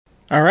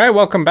All right,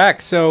 welcome back.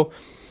 So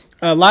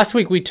last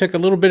week we took a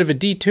little bit of a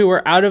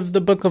detour out of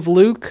the book of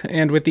Luke,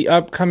 and with the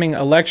upcoming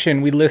election,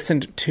 we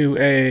listened to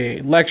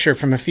a lecture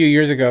from a few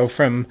years ago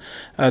from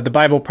the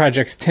Bible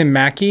Project's Tim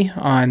Mackey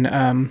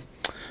on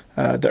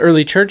the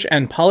early church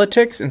and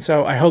politics. And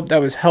so I hope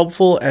that was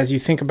helpful as you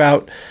think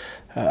about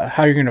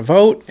how you're going to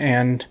vote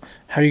and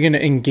how you're going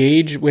to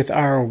engage with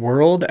our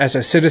world as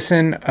a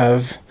citizen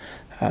of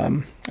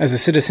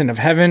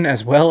heaven,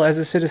 as well as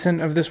a citizen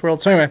of this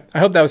world. So anyway, I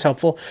hope that was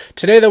helpful.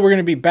 Today, though, we're going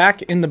to be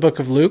back in the book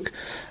of Luke.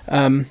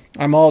 I'm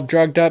all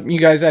drugged up. You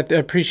guys, I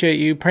appreciate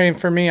you praying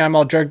for me. I'm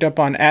all drugged up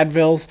on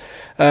Advils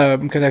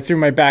because I threw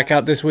my back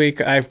out this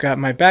week. I've got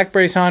my back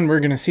brace on. We're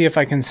going to see if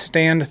I can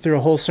stand through a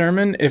whole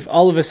sermon. If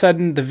all of a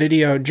sudden the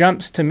video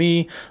jumps to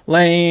me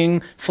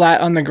laying flat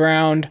on the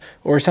ground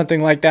or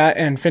something like that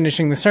and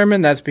finishing the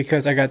sermon, that's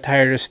because I got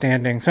tired of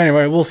standing. So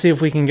anyway, we'll see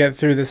if we can get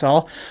through this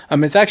all.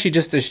 It's actually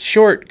just a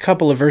short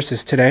couple of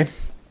verses today.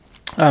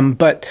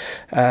 But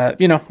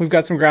we've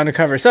got some ground to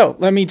cover. So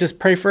let me just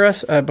pray for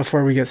us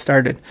before we get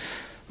started.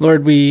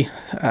 Lord, we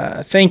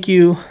thank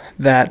you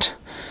that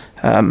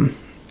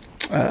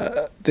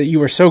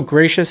you are so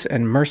gracious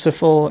and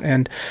merciful,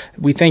 and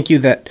we thank you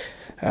that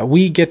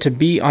we get to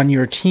be on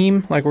your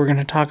team like we're going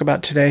to talk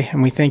about today,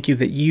 and we thank you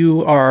that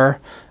you are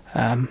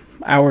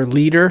our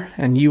leader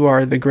and you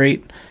are the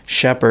great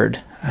shepherd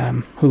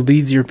who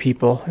leads your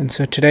people. And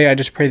so today I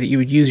just pray that you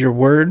would use your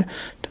word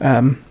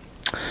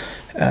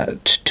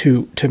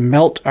to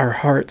melt our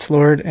hearts,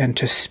 Lord, and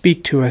to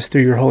speak to us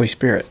through your Holy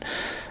Spirit.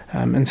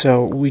 And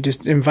so we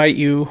just invite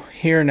you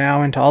here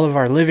now into all of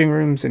our living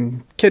rooms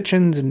and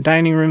kitchens and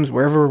dining rooms,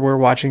 wherever we're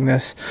watching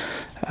this.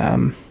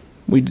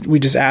 We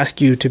just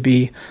ask you to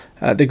be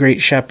the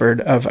great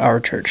shepherd of our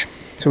church.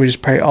 So we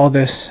just pray all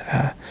this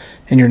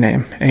in your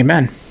name.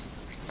 Amen.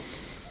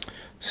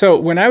 So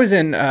when I was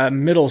in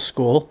middle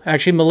school,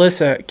 actually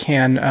Melissa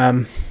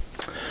can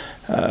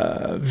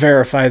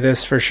verify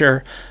this for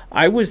sure.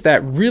 I was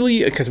that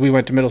really, because we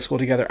went to middle school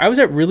together, I was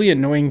that really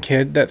annoying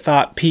kid that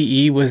thought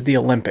PE was the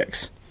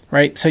Olympics,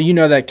 right? So you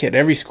know that kid.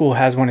 Every school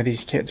has one of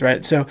these kids,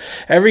 right? So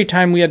every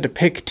time we had to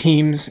pick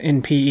teams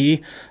in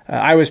PE,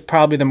 I was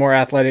probably the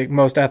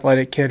most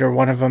athletic kid, or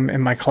one of them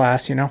in my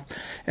class,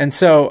 And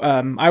so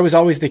I was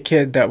always the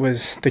kid that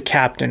was the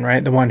captain,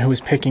 right? The one who was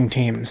picking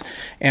teams.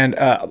 And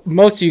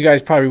most of you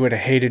guys probably would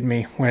have hated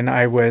me when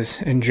I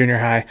was in junior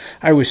high.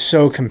 I was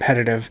so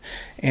competitive.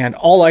 And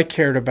all I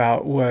cared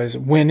about was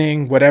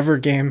winning whatever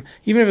game.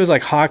 Even if it was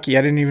like hockey,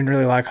 I didn't even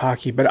really like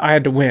hockey, but I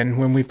had to win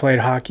when we played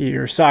hockey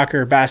or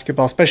soccer,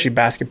 basketball, especially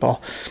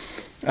basketball.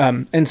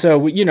 And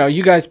so,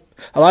 you guys,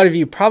 a lot of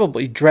you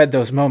probably dread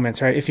those moments,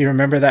 right? If you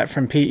remember that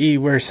from PE,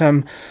 where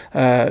some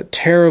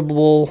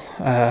terrible,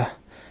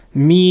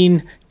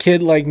 mean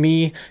kid like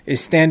me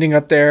is standing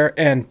up there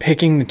and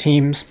picking the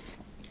teams.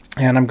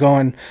 And I'm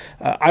going,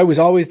 I was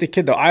always the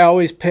kid, though. I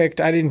always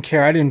picked. I didn't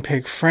care. I didn't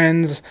pick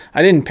friends.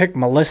 I didn't pick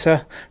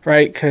Melissa,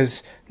 right?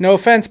 Because no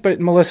offense, but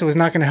Melissa was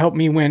not going to help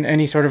me win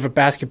any sort of a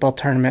basketball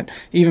tournament.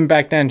 Even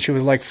back then, she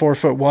was like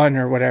 4'1"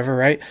 or whatever,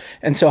 right?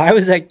 And so I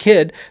was that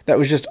kid that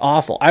was just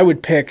awful. I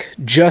would pick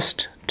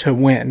just to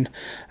win.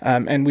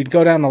 And we'd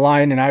go down the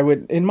line, and I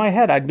would, in my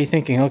head, I'd be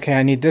thinking, okay,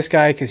 I need this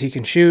guy because he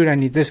can shoot. I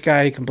need this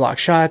guy, he can block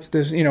shots,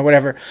 this,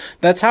 whatever.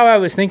 That's how I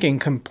was thinking,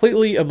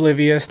 completely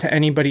oblivious to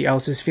anybody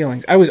else's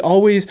feelings. I was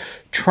always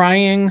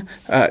trying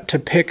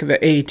to pick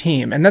the A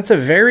team. And that's a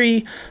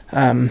very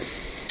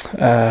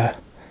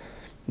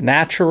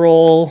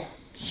natural,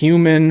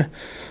 human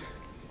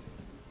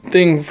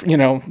thing,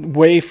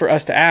 way for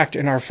us to act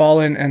in our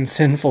fallen and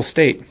sinful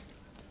state.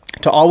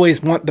 To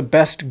always want the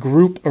best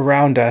group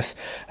around us.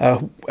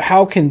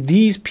 How can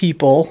these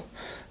people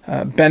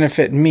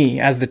benefit me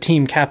as the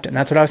team captain?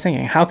 That's what I was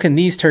thinking. How can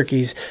these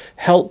turkeys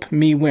help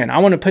me win? I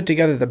want to put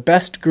together the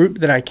best group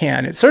that I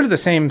can. It's sort of the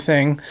same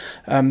thing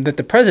that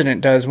the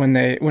president does when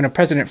a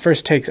president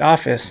first takes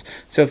office.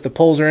 So if the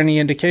polls are any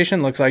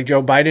indication, looks like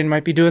Joe Biden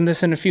might be doing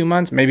this in a few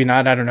months. Maybe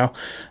not. I don't know.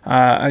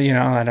 I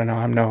don't know.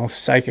 I'm no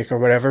psychic or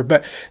whatever.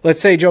 But let's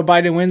say Joe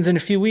Biden wins in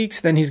a few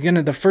weeks, then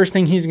the first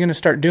thing he's going to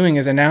start doing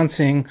is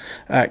announcing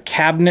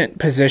cabinet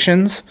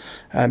positions.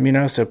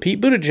 So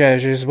Pete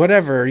Buttigieg is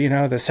whatever,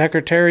 the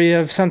secretary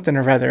of something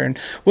or other. And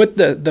what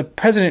the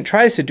president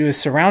tries to do is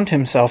surround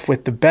himself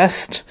with the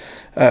best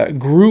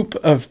group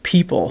of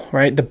people,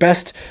 right? The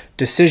best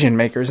decision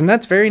makers. And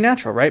that's very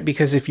natural, right?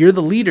 Because if you're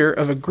the leader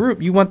of a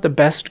group, you want the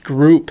best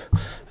group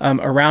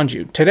around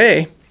you.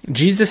 Today,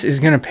 Jesus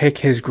is going to pick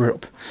his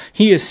group.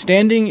 He is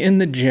standing in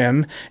the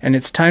gym, and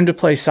it's time to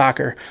play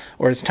soccer,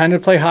 or it's time to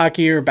play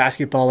hockey or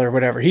basketball or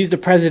whatever. He's the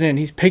president.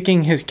 He's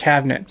picking his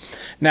cabinet.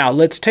 Now,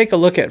 let's take a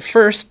look at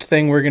first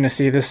thing we're going to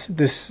see.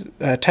 This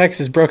text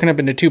is broken up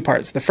into two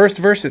parts. The first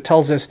verse, it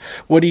tells us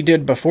what he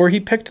did before he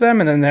picked them,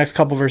 and then the next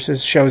couple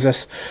verses shows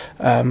us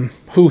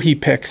who he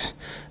picks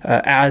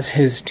as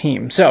his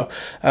team. So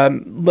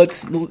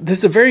this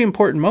is a very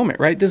important moment,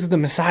 right? This is the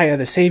Messiah,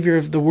 the Savior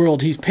of the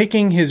world. He's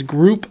picking his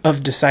group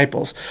of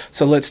disciples.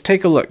 So let's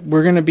take a look.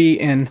 We're going to be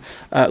in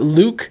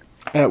Luke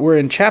we're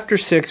in chapter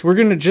 6. We're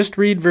going to just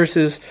read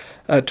verses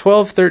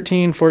 12,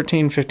 13,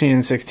 14, 15,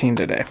 and 16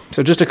 today.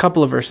 So just a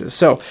couple of verses.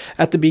 So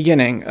at the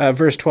beginning,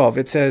 verse 12,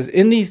 it says,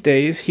 "In these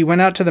days he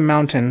went out to the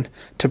mountain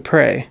to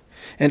pray,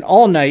 and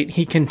all night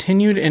he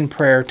continued in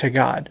prayer to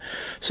God."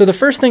 So the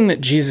first thing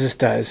that Jesus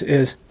does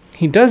is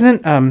he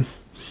doesn't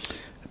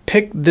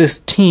pick this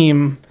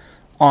team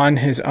on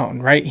his own,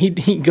 right?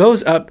 He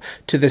goes up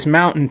to this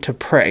mountain to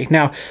pray.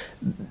 Now,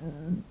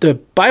 the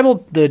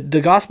Bible, the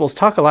Gospels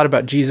talk a lot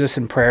about Jesus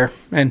and prayer,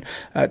 and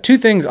two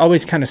things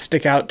always kind of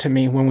stick out to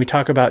me when we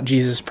talk about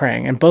Jesus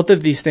praying, and both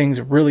of these things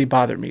really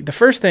bother me. The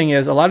first thing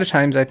is, a lot of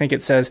times I think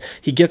it says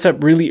he gets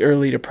up really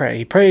early to pray.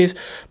 He prays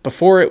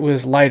before it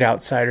was light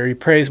outside, or he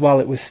prays while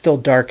it was still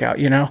dark out,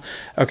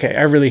 Okay,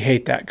 I really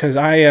hate that, because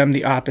I am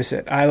the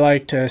opposite. I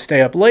like to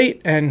stay up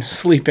late and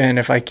sleep in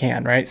if I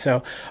can, right?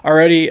 So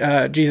already,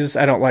 Jesus,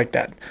 I don't like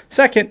that.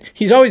 Second,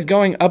 he's always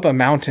going up a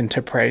mountain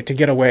to pray, to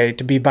get away,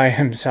 to be by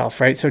himself,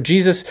 right? So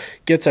Jesus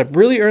gets up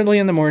really early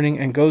in the morning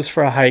and goes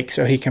for a hike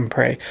so he can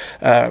pray.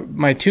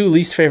 My two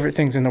least favorite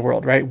things in the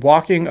world, right?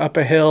 Walking up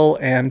a hill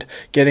and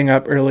getting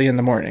up early in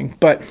the morning.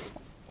 But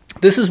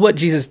this is what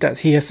Jesus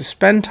does. He has to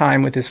spend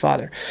time with his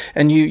Father.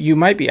 And you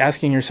might be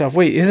asking yourself,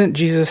 wait, isn't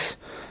Jesus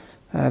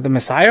the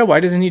Messiah? Why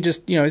doesn't he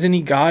just, isn't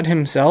he God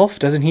himself?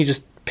 Doesn't he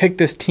just pick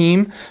this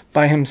team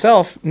by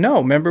himself? No,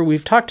 remember,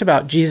 we've talked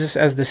about Jesus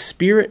as the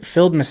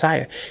Spirit-filled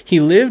Messiah. He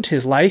lived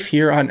his life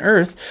here on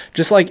earth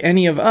just like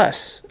any of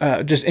us,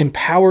 just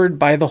empowered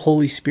by the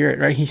Holy Spirit,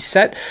 right? He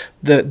set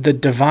the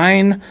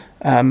divine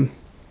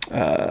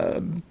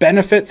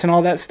benefits and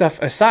all that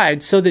stuff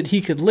aside so that he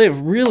could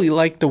live really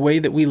like the way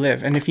that we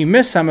live. And if you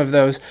miss some of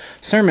those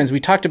sermons, we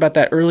talked about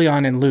that early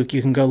on in Luke.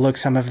 You can go look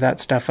some of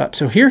that stuff up.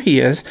 So here he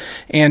is,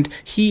 and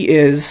he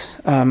is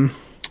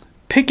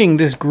picking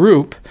this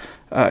group.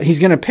 He's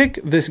going to pick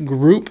this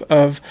group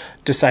of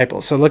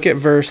disciples. So look at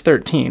verse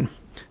 13.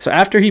 So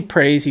after he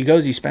prays,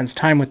 he spends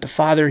time with the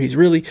Father. He's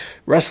really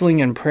wrestling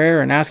in prayer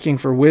and asking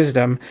for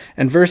wisdom.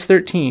 And verse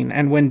 13,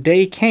 "And when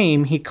day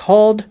came, he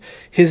called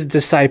his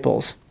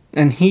disciples,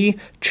 and he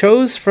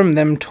chose from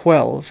them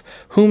 12,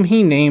 whom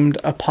he named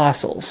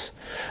apostles."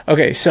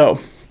 Okay, so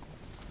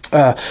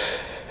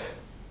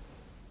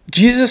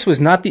Jesus was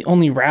not the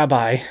only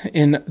rabbi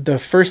in the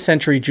first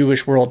century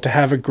Jewish world to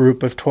have a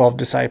group of 12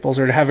 disciples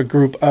or to have a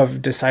group of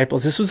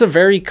disciples. This was a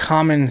very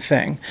common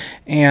thing.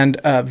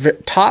 And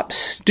top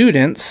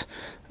students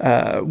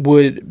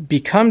would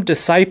become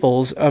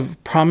disciples of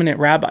prominent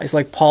rabbis.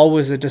 Like Paul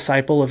was a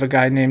disciple of a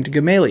guy named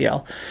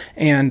Gamaliel.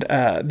 And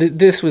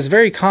this was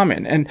very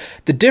common. And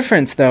the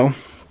difference, though,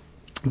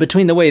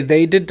 between the way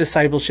they did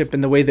discipleship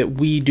and the way that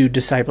we do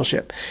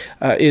discipleship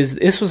is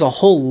this was a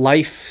whole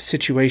life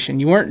situation.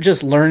 You weren't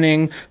just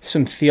learning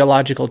some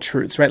theological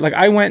truths, right? Like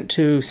I went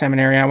to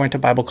seminary, I went to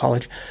Bible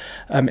college,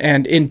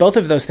 and in both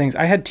of those things,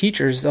 I had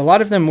teachers. A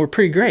lot of them were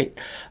pretty great.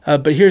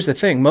 But here's the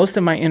thing. Most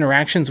of my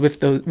interactions with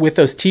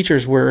those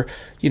teachers were,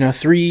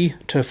 3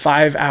 to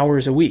 5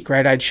 hours a week,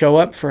 right? I'd show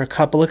up for a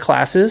couple of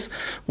classes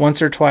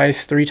once or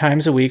twice, 3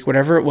 times a week,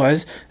 whatever it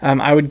was.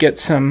 I would get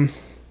some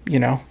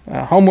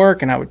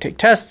homework, and I would take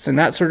tests and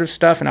that sort of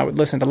stuff, and I would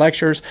listen to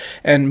lectures.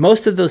 And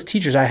most of those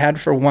teachers I had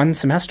for one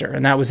semester,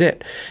 and that was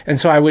it. And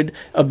so I would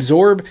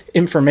absorb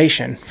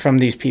information from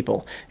these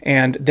people,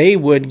 and they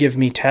would give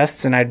me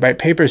tests, and I'd write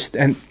papers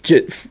and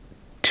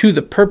to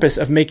the purpose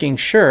of making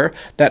sure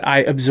that I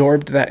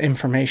absorbed that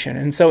information.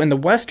 And so in the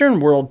Western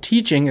world,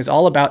 teaching is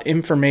all about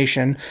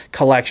information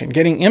collection,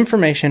 getting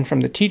information from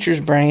the teacher's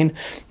brain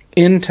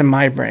into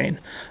my brain.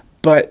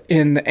 But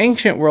in the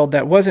ancient world,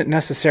 that wasn't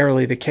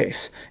necessarily the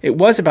case. It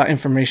was about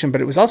information, but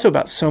it was also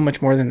about so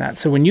much more than that.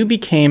 So when you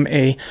became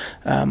a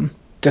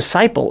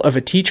disciple of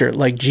a teacher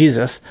like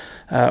Jesus,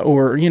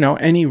 or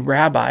any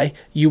rabbi,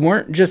 you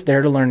weren't just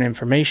there to learn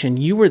information.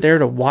 You were there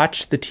to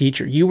watch the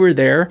teacher. You were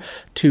there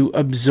to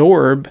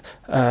absorb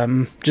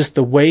just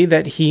the way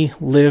that he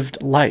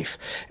lived life.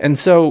 And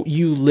so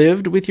you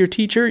lived with your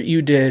teacher.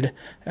 You did,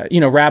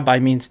 rabbi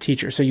means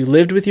teacher. So you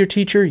lived with your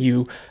teacher.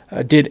 You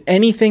did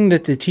anything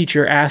that the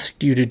teacher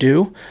asked you to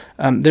do.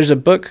 There's a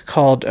book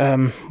called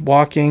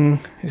Walking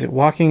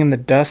in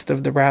the Dust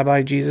of the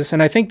Rabbi Jesus?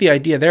 And I think the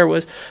idea there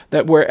was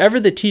that wherever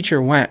the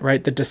teacher went,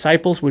 right, the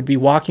disciples would be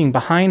walking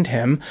behind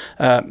him,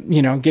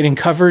 getting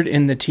covered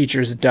in the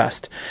teacher's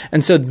dust.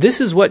 And so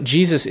this is what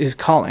Jesus is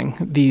calling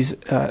these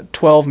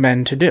 12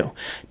 men to do,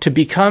 to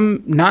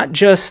become not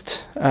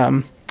just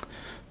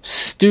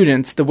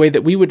students the way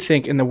that we would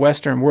think in the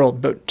Western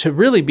world, but to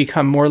really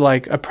become more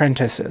like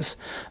apprentices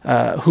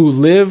who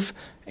live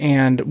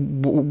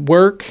and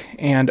work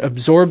and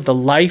absorb the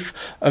life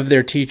of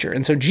their teacher.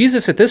 And so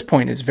Jesus at this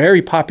point is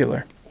very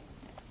popular,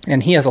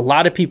 and he has a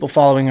lot of people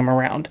following him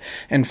around.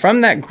 And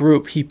from that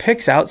group, he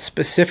picks out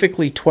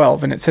specifically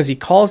 12. And it says he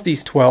calls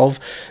these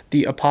 12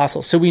 the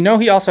apostles. So we know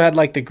he also had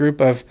like the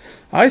group of,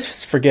 I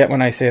always forget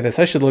when I say this,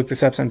 I should look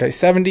this up someday,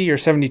 70 or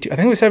 72. I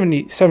think it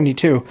was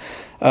 72.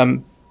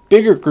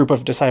 Bigger group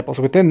of disciples.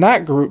 Within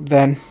that group,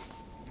 then,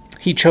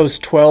 he chose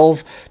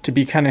 12 to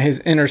be kind of his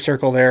inner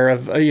circle there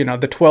of,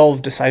 the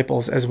 12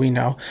 disciples as we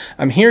know.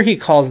 Here he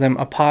calls them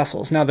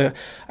apostles. Now,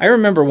 I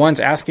remember once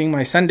asking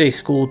my Sunday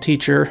school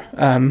teacher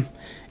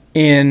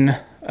in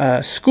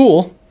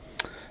Sunday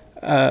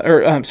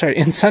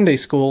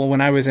school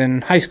when I was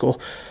in high school,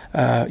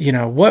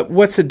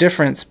 what's the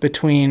difference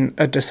between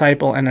a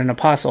disciple and an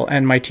apostle?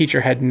 And my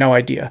teacher had no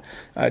idea,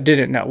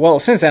 didn't know. Well,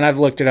 since then I've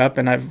looked it up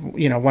and I've,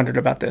 wondered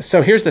about this.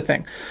 So here's the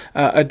thing.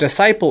 A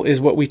disciple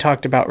is what we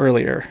talked about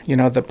earlier,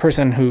 the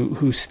person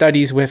who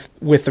studies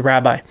with the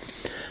rabbi.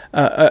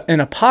 An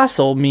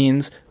apostle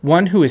means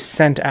one who is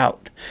sent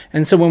out.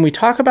 And so when we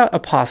talk about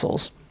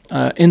apostles,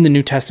 in the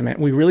New Testament,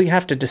 we really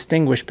have to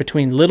distinguish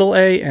between little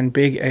a and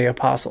big A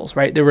apostles,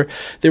 right?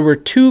 There were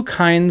two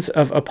kinds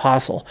of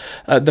apostle.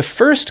 The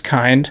first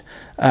kind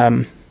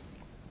of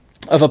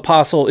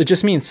apostle, it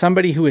just means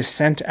somebody who is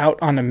sent out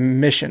on a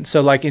mission. So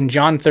like in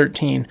John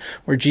 13,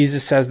 where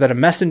Jesus says that a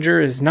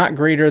messenger is not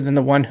greater than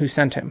the one who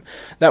sent him.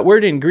 That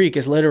word in Greek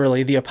is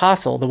literally the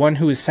apostle, the one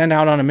who is sent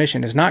out on a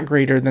mission, is not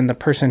greater than the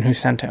person who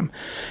sent him.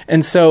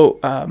 And so,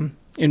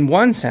 in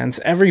one sense,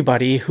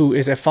 everybody who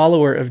is a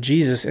follower of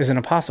Jesus is an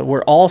apostle.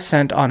 We're all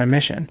sent on a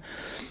mission.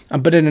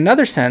 But in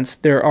another sense,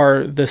 there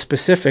are the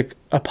specific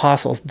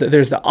apostles.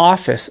 There's the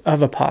office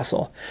of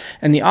apostle.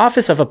 And the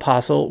office of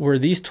apostle were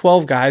these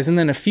 12 guys, and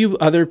then a few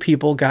other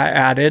people got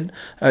added.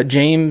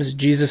 James,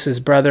 Jesus'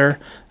 brother,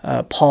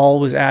 Paul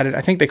was added.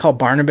 I think they called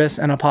Barnabas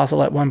an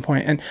apostle at one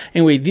point. And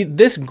anyway,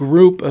 this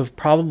group of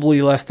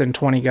probably less than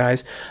 20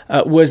 guys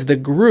was the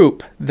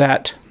group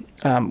that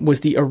was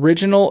the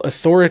original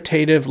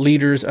authoritative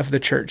leaders of the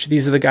church.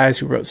 These are the guys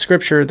who wrote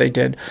scripture. They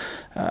did,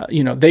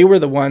 they were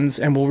the ones,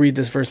 and we'll read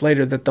this verse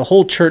later, that the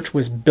whole church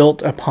was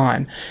built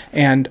upon.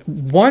 And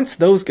once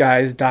those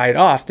guys died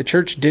off, the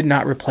church did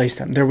not replace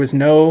them. There was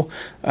no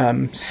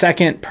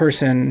second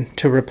person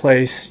to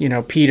replace,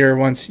 Peter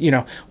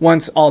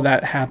once all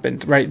that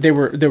happened, right? There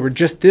were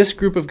just this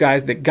group of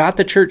guys that got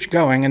the church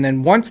going. And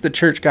then once the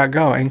church got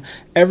going,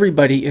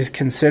 everybody is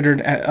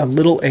considered a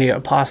little a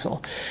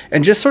apostle.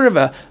 And just sort of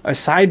a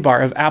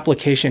sidebar of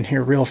application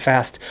here real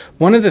fast.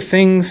 One of the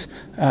things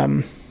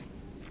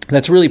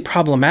that's really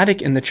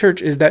problematic in the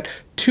church is that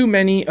too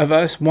many of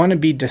us want to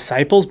be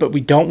disciples, but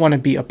we don't want to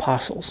be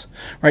apostles,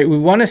 right? We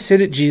want to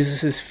sit at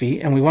Jesus'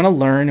 feet and we want to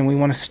learn and we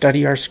want to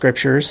study our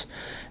scriptures.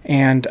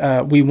 And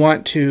we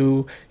want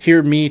to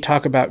hear me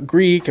talk about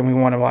Greek, and we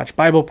want to watch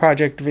Bible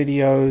Project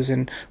videos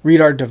and read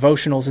our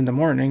devotionals in the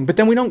morning, but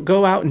then we don't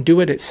go out and do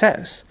what it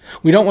says.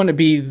 We don't want to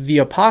be the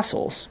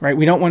apostles, right?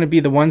 We don't want to be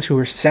the ones who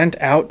are sent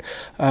out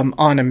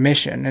on a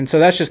mission. And so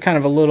that's just kind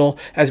of a little,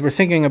 as we're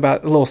thinking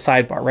about a little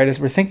sidebar, right? As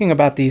we're thinking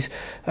about these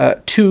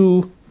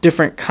two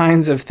different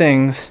kinds of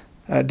things,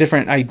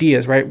 different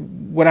ideas, right?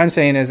 What I'm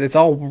saying is it's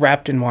all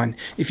wrapped in one.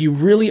 If you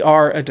really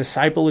are a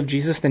disciple of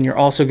Jesus, then you're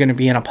also going to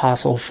be an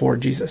apostle for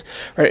Jesus,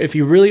 right? If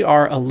you really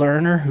are a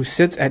learner who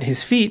sits at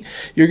his feet,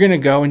 you're going to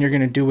go and you're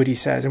going to do what he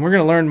says. And we're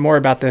going to learn more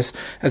about this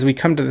as we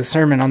come to the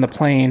Sermon on the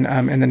Plain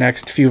in the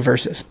next few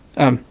verses,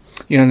 in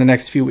the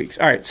next few weeks.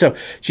 All right, so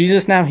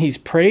Jesus now, he's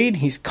prayed,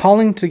 he's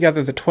calling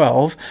together the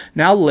 12.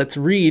 Now let's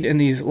read in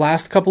these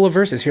last couple of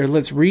verses here,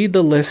 let's read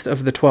the list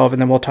of the 12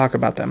 and then we'll talk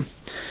about them.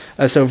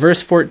 So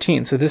verse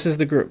 14, so this is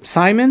the group.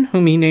 Simon,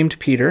 whom he named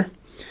Peter,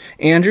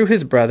 Andrew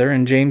his brother,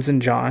 and James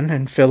and John,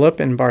 and Philip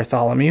and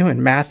Bartholomew,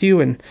 and Matthew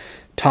and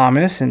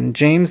Thomas, and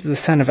James the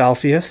son of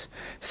Alphaeus,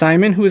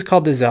 Simon who is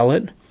called the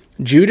Zealot,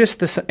 Judas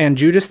the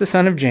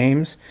son of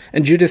James,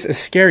 and Judas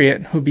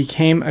Iscariot, who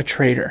became a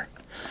traitor.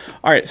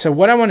 All right, so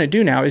what I want to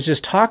do now is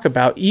just talk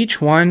about each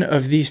one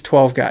of these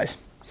 12 guys.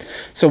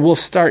 So we'll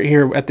start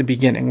here at the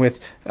beginning with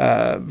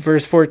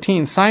verse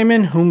 14,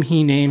 Simon whom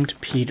he named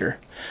Peter.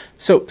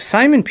 So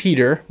Simon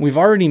Peter, we've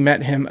already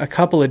met him a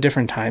couple of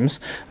different times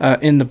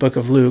in the book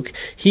of Luke.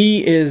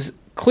 He is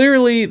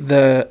clearly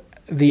the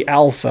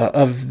alpha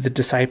of the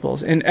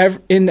disciples. In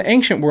the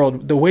ancient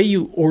world, the way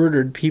you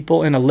ordered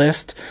people in a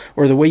list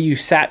or the way you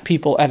sat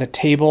people at a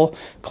table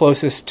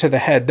closest to the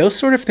head, those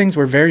sort of things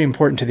were very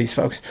important to these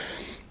folks.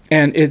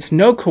 And it's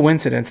no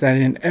coincidence that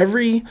in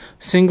every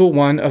single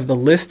one of the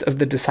list of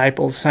the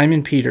disciples,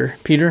 Simon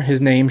Peter,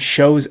 his name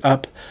shows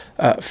up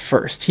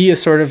first. He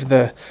is sort of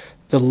the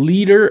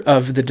leader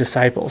of the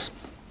disciples,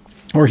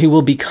 or he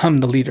will become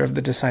the leader of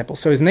the disciples.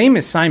 So his name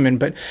is Simon,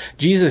 but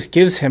Jesus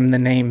gives him the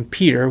name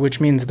Peter,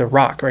 which means the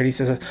rock, right? He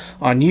says,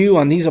 on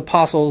these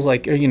apostles, on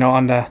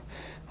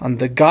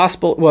the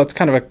gospel, well, it's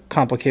kind of a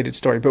complicated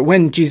story, but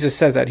when Jesus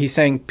says that, he's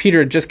saying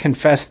Peter just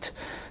confessed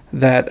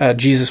that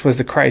Jesus was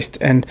the Christ,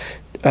 and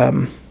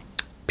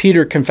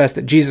Peter confessed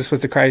that Jesus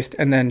was the Christ,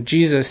 and then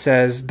Jesus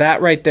says,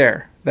 that right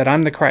there, that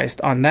I'm the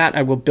Christ. On that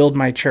I will build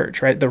my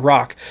church, right? The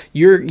rock.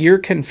 Your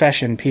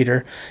confession,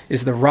 Peter,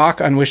 is the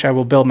rock on which I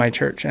will build my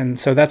church. And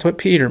so that's what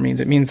Peter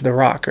means. It means the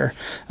rock, or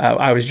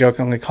I always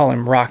jokingly call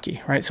him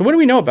Rocky, right? So what do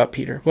we know about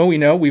Peter? Well, we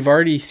know we've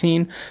already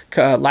seen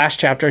last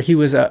chapter he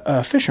was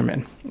a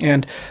fisherman,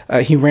 and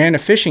he ran a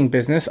fishing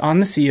business on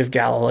the Sea of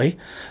Galilee.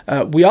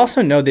 We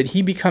also know that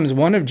he becomes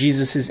one of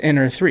Jesus's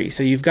inner three.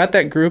 So you've got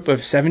that group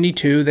of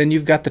 72, then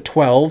you've got the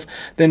 12.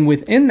 Then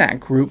within that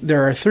group,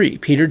 there are three,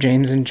 Peter,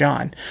 James, and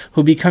John,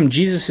 who become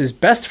Jesus's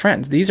best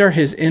friends. These are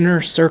his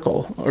inner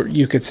circle, or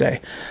you could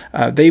say.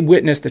 They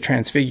witness the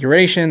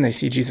transfiguration. They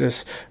see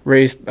Jesus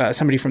raise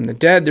somebody from the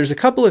dead. There's a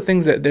couple of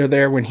things that they're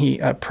there when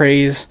he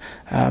prays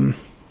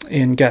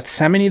in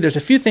Gethsemane. There's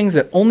a few things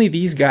that only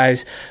these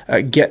guys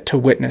get to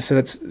witness.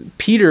 So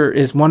Peter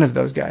is one of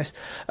those guys.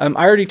 I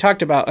already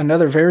talked about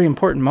another very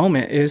important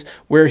moment is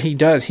where he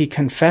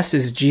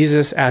confesses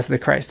Jesus as the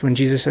Christ. When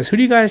Jesus says, "Who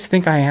do you guys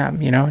think I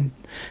am?" And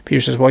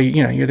Peter says, "Well,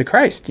 you're the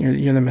Christ.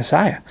 You're the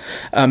Messiah."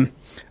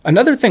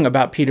 Another thing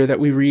about Peter that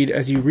we read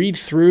as you read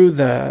through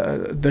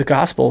the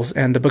Gospels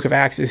and the book of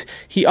Acts is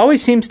he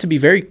always seems to be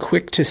very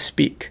quick to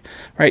speak,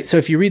 right? So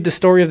if you read the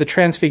story of the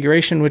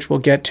Transfiguration, which we'll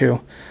get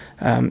to,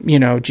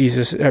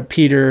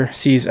 Peter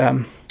sees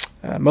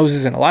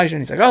Moses and Elijah,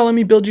 and he's like, "Oh, let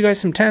me build you guys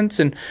some tents,"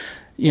 and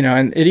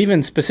it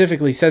even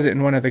specifically says it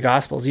in one of the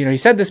Gospels. He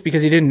said this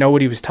because he didn't know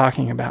what he was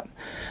talking about.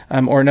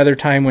 Or another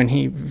time when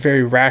he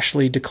very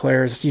rashly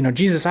declares,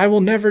 "Jesus, I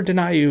will never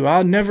deny you.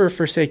 I'll never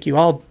forsake you.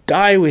 I'll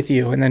die with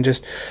you." And then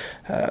just,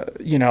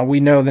 we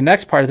know the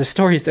next part of the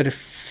story is that a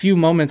few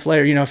moments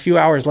later, a few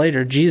hours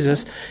later,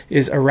 Jesus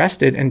is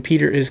arrested and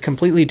Peter is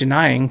completely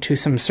denying to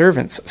some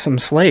servants, some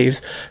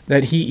slaves,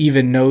 that he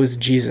even knows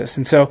Jesus.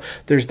 And so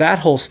there's that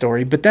whole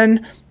story. But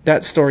then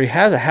that story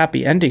has a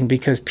happy ending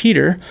because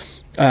Peter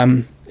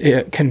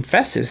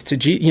confesses to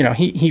Jesus.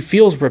 He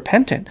feels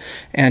repentant,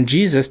 and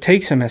Jesus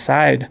takes him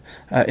aside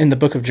in the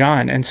book of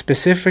John and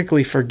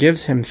specifically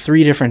forgives him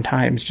 3 different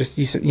times.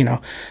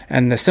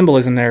 And the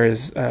symbolism there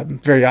is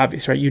very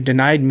obvious, right? You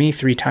denied me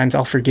 3 times,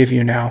 I'll forgive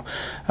you now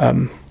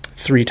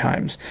 3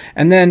 times.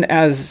 And then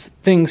as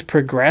things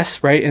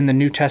progress, right, in the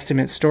New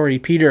Testament story,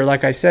 Peter,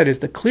 like I said, is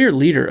the clear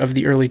leader of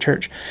the early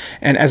church.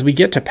 And as we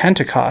get to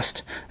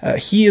Pentecost,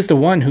 he is the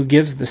one who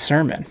gives the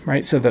sermon,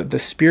 right? So the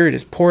Spirit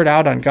is poured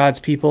out on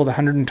God's people, the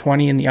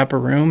 120 in the upper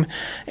room.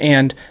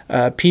 And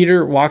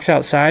Peter walks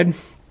outside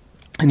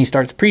and he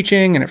starts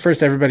preaching, and at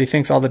first everybody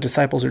thinks all the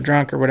disciples are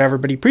drunk or whatever,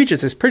 but he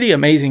preaches this pretty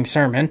amazing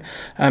sermon.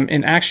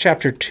 In Acts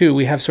chapter 2,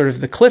 we have sort of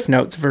the Cliff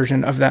Notes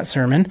version of that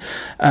sermon,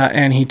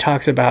 and he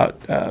talks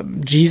about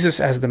Jesus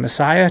as the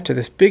Messiah to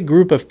this big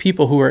group of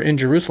people who are in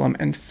Jerusalem,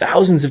 and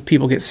thousands of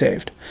people get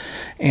saved.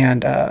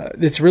 And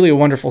it's really a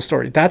wonderful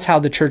story. That's how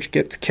the church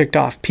gets kicked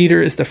off.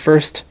 Peter is the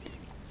first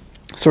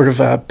sort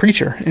of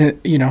preacher,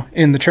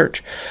 in the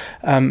church.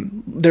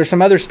 There's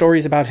some other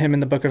stories about him in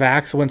the book of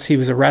Acts once he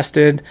was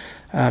arrested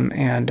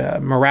and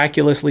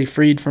miraculously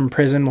freed from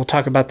prison. We'll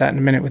talk about that in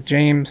a minute with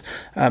James.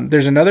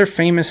 There's another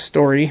famous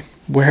story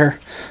where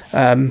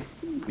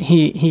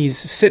he's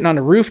sitting on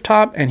a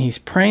rooftop and he's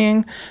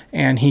praying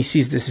and he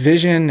sees this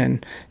vision,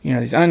 and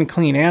these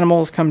unclean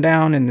animals come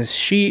down in this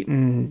sheet,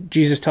 and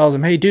Jesus tells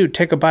him, "Hey dude,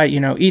 take a bite,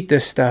 eat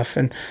this stuff."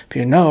 And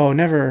Peter, "No,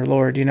 never,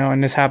 Lord,"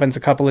 and this happens a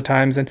couple of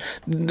times. And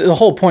the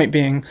whole point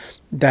being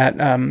that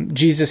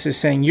Jesus is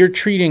saying, you're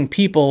treating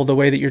people the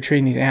way that you're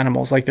treating these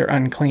animals, like they're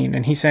unclean.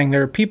 And he's saying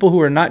there are people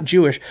who are not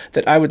Jewish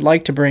that I would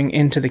like to bring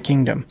into the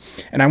kingdom,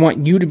 and I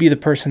want you to be the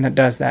person that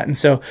does that. And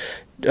so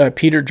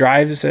Peter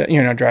rides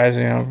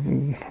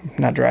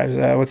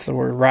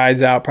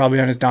out probably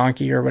on his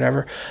donkey or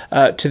whatever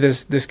to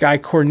this guy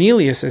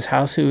Cornelius's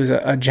house, who is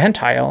a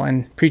Gentile,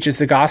 and preaches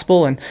the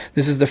gospel. And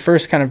this is the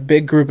first kind of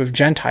big group of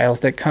Gentiles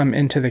that come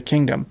into the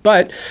kingdom.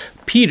 But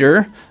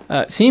Peter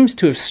seems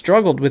to have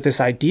struggled with this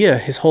idea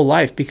his whole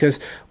life, because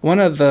one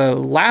of the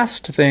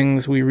last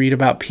things we read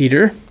about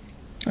Peter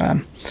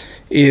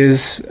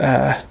is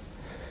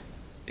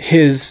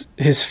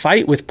his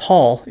fight with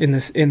Paul in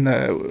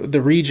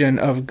the region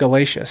of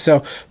Galatia.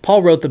 So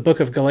Paul wrote the book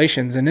of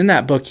Galatians, and in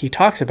that book he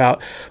talks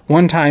about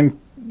one time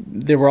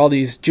there were all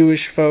these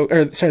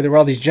there were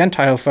all these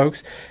Gentile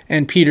folks,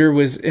 and Peter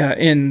was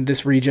in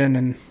this region,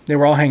 and they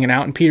were all hanging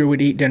out, and Peter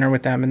would eat dinner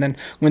with them. And then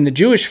when the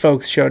Jewish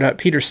folks showed up,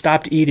 Peter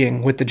stopped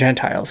eating with the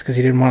Gentiles because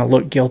he didn't want to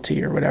look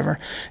guilty or whatever.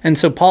 And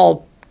so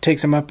Paul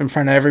takes him up in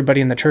front of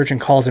everybody in the church and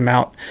calls him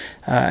out,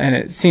 and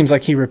it seems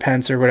like he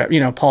repents or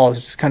whatever. Paul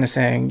is just kind of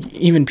saying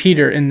even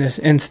Peter in this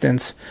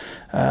instance,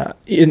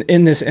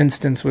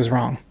 was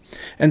wrong.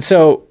 And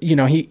so,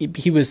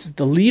 he was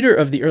the leader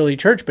of the early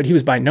church, but he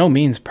was by no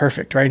means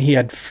perfect, right? He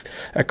had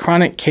a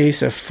chronic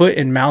case of foot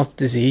and mouth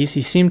disease.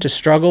 He seemed to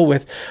struggle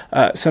with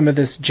some of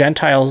this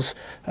Gentiles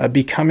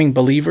becoming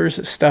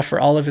believers stuff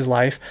for all of his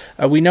life.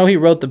 We know he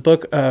wrote the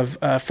book of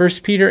 1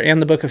 Peter and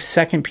the book of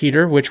 2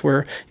 Peter, which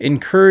were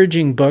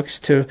encouraging books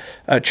to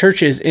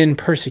churches in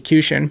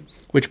persecution.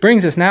 Which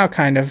brings us now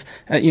kind of,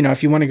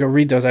 if you want to go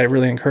read those, I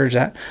really encourage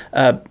that,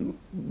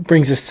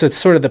 brings us to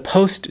sort of the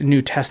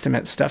post-New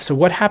Testament stuff. So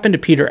what happened to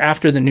Peter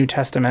after the New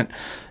Testament,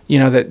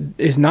 that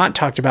is not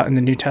talked about in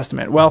the New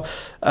Testament? Well,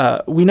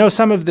 we know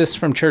some of this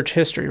from church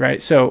history,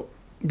 right? So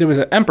there was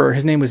an emperor,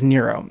 his name was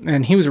Nero,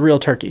 and he was a real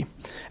turkey.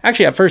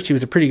 Actually, at first he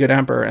was a pretty good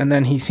emperor, and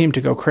then he seemed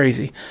to go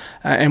crazy.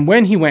 And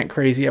when he went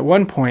crazy, at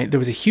one point, there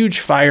was a huge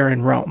fire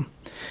in Rome.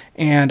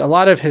 And a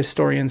lot of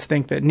historians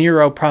think that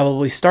Nero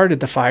probably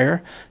started the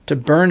fire to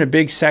burn a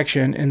big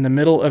section in the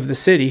middle of the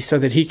city so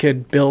that he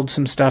could build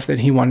some stuff that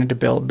he wanted to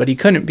build, but he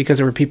couldn't because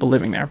there were people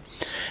living there.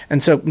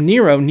 And so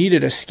Nero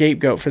needed a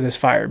scapegoat for this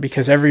fire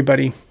because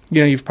everybody,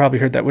 you've probably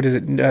heard that, what is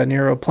it,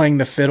 Nero playing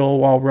the fiddle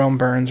while Rome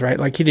burns, right?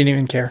 Like he didn't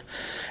even care.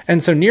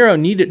 And so Nero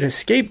needed a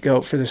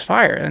scapegoat for this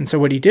fire. And so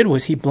what he did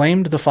was he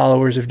blamed the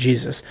followers of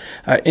Jesus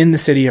in the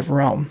city of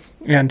Rome.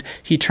 And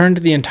he turned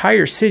the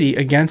entire city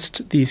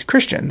against these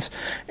Christians.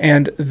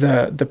 And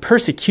the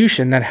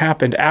persecution that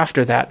happened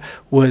after that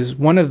was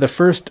one of the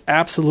first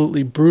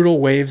absolutely brutal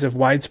waves of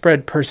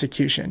widespread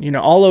persecution.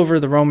 All over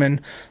the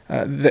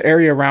the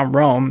area around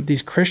Rome,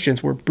 these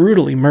Christians were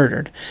brutally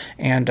murdered.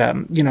 And,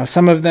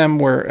 some of them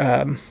were,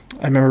 I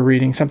remember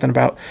reading something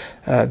about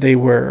they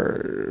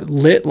were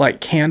lit like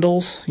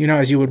candles,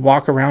 as you would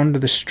walk around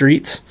the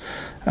streets.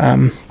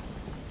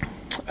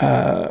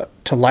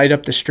 To light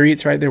up the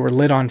streets, right? They were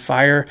lit on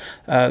fire.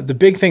 The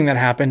big thing that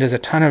happened is a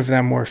ton of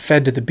them were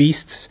fed to the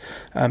beasts.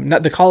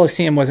 The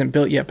Colosseum wasn't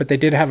built yet, but they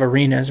did have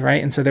arenas,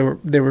 right? And so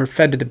they were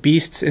fed to the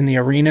beasts in the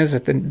arenas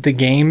at the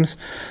games.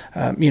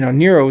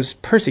 Nero's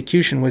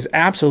persecution was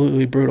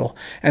absolutely brutal.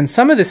 And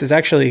some of this is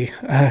actually,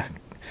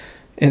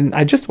 and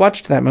I just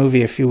watched that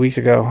movie a few weeks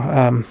ago.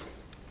 I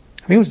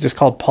think it was just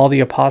called Paul the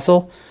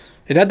Apostle.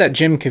 It had that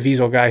Jim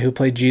Caviezel guy who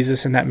played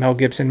Jesus in that Mel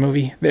Gibson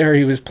movie. There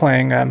he was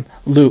playing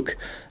Luke,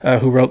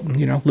 who wrote,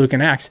 Luke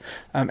and Acts.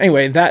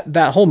 Anyway,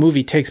 that whole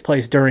movie takes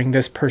place during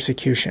this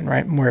persecution,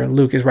 right, where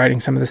Luke is writing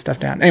some of this stuff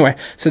down. Anyway,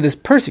 so this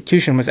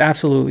persecution was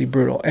absolutely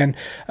brutal. And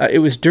it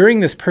was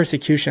during this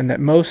persecution that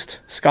most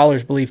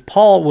scholars believe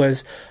Paul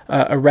was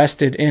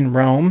arrested in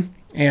Rome,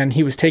 and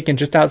he was taken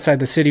just outside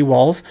the city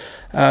walls,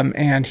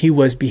 and he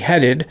was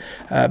beheaded.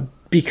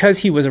 Because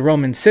he was a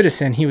Roman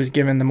citizen, he was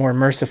given the more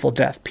merciful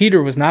death.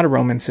 Peter was not a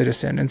Roman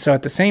citizen. And so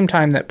at the same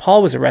time that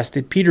Paul was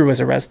arrested, Peter was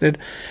arrested.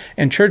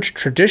 And church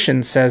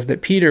tradition says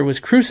that Peter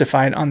was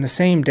crucified on the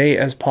same day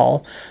as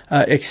Paul,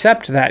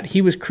 except that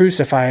he was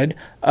crucified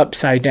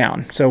upside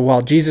down. So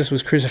while Jesus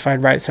was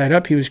crucified right side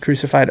up, he was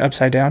crucified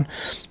upside down.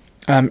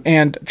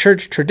 And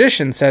church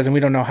tradition says, and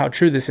we don't know how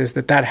true this is,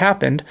 that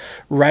happened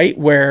right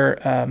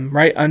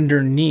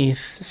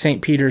underneath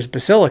St. Peter's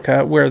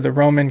Basilica, where the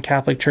Roman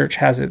Catholic Church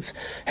has its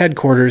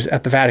headquarters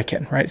at the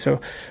Vatican, right?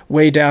 So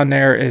way down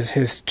there is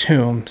his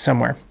tomb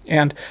somewhere.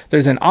 And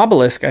there's an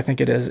obelisk, I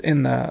think it is,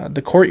 in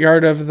the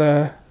courtyard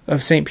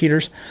of St.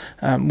 Peter's,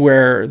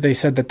 where they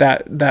said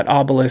that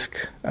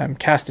obelisk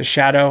cast a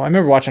shadow. I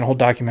remember watching a whole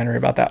documentary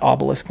about that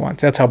obelisk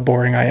once. That's how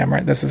boring I am,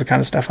 right? This is the kind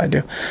of stuff I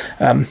do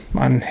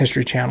on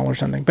History Channel or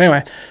something. But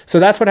anyway, so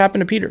that's what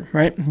happened to Peter,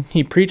 right?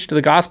 He preached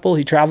the gospel.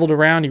 He traveled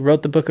around. He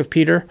wrote the book of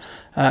Peter.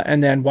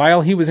 And then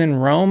while he was in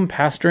Rome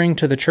pastoring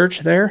to the church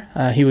there,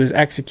 he was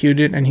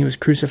executed and he was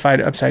crucified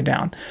upside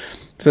down.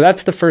 So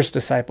that's the first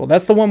disciple.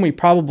 That's the one we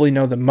probably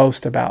know the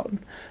most about,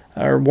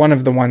 or one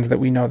of the ones that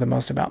we know the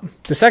most about.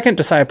 The second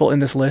disciple in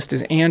this list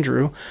is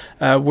Andrew.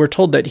 We're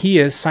told that he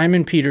is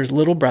Simon Peter's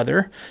little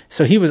brother.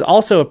 So he was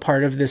also a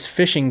part of this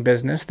fishing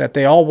business that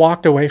they all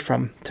walked away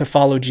from to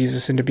follow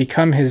Jesus and to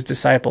become his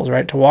disciples,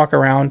 right? To walk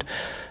around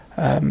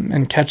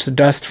and catch the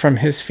dust from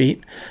his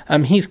feet.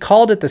 He's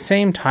called at the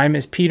same time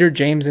as Peter,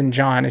 James, and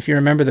John. If you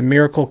remember the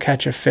miracle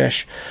catch of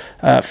fish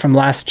from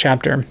last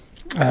chapter,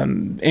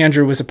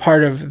 Andrew was a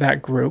part of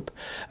that group.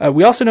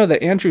 We also know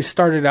that Andrew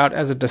started out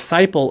as a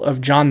disciple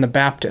of John the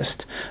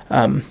Baptist,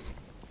 and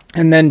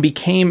then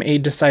became a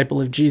disciple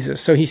of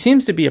Jesus. So he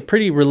seems to be a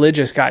pretty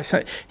religious guy.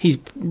 So he's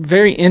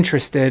very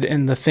interested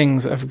in the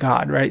things of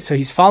God, right? So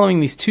he's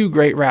following these two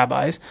great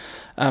rabbis.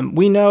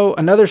 We know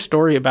another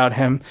story about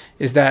him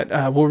is that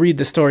we'll read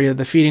the story of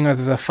the feeding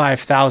of the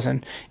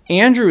 5,000.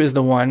 Andrew is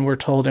the one, we're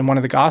told in one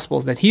of the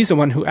Gospels, that he's the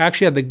one who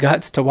actually had the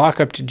guts to walk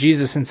up to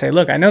Jesus and say,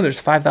 look, I know there's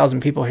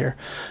 5,000 people here.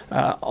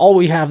 All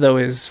we have, though,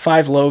 is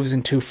 5 loaves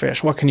and 2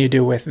 fish. What can you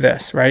do with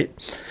this, right?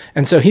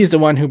 And so he's the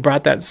one who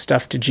brought that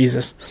stuff to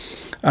Jesus.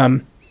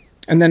 And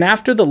then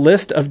after the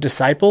list of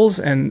disciples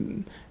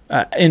and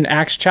in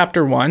Acts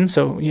chapter 1,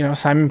 so,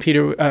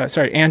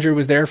 Andrew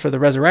was there for the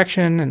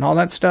resurrection and all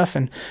that stuff.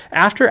 And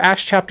after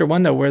Acts chapter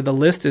 1, though, where the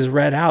list is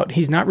read out,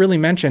 he's not really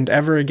mentioned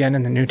ever again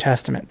in the New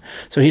Testament.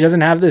 So he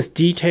doesn't have this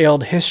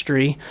detailed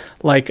history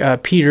like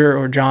Peter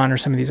or John or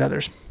some of these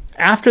others.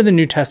 After the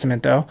New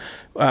Testament, though,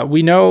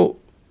 we know,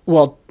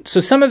 so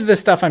some of this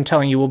stuff I'm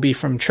telling you will be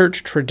from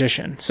church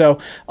tradition. So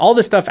all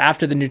the stuff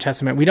after the New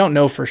Testament, we don't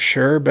know for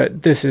sure,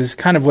 but this is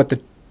kind of what the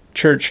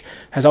church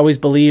has always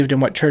believed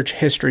and what church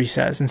history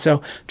says. And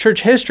so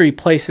church history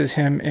places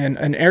him in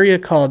an area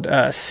called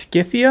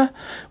Scythia,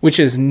 which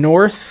is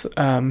north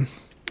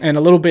and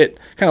a little bit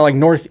kind of like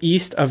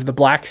northeast of the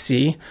Black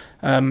Sea.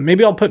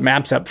 Maybe I'll put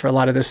maps up for a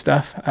lot of this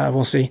stuff.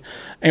 We'll see.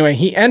 Anyway,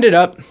 he ended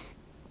up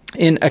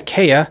in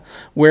Achaia,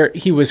 where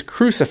he was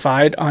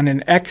crucified on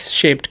an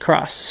X-shaped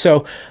cross.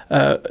 So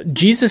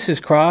Jesus's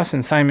cross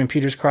and Simon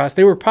Peter's cross,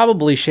 they were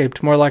probably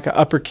shaped more like an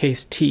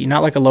uppercase T,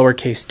 not like a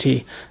lowercase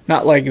t.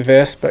 Not like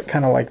this, but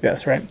kind of like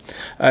this, right?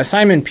 I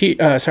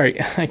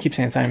keep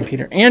saying Simon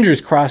Peter.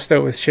 Andrew's cross,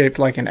 though, was shaped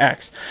like an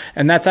X.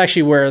 And that's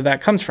actually where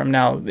that comes from.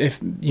 Now, if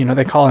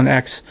they call an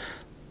X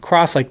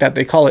cross like that,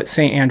 they call it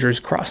St. Andrew's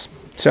cross.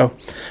 So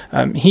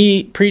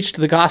he preached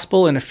the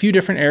gospel in a few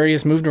different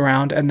areas, moved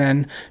around, and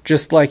then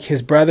just like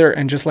his brother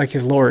and just like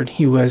his Lord,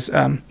 he was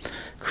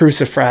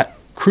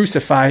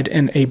crucified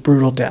in a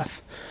brutal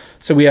death.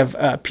 So we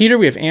have Peter,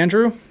 we have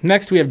Andrew.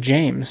 Next we have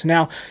James.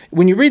 Now,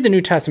 when you read the New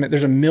Testament,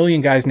 there's a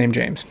million guys named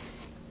James.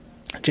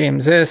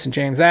 James this and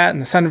James that and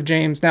the son of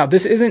James. Now,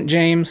 this isn't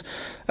James,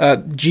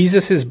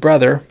 Jesus'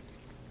 brother,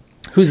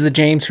 who's the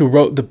James who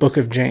wrote the book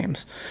of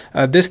James.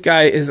 This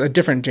guy is a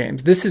different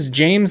James. This is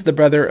James, the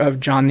brother of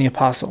John the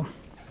Apostle.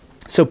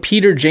 So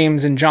Peter,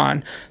 James, and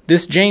John.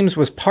 This James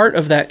was part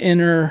of that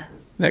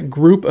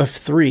group of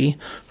three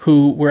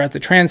who were at the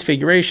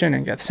Transfiguration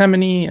and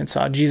Gethsemane and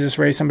saw Jesus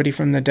raise somebody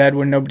from the dead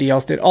when nobody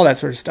else did, all that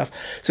sort of stuff.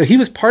 So he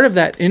was part of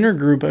that inner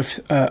group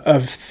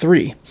of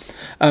three.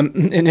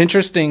 An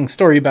interesting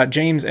story about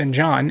James and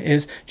John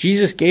is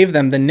Jesus gave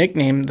them the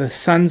nickname the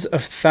Sons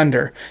of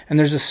Thunder. And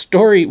there's a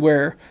story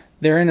where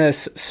they're in a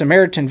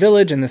Samaritan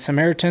village, and the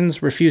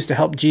Samaritans refuse to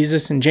help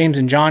Jesus, and James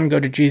and John go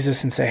to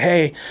Jesus and say,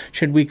 hey,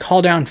 should we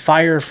call down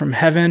fire from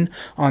heaven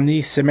on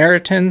these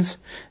Samaritans?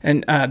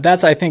 And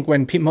that's, I think,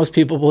 when most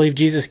people believe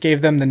Jesus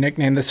gave them the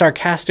nickname, the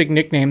sarcastic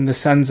nickname, the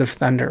Sons of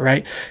Thunder,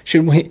 right?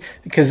 Should we,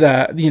 because,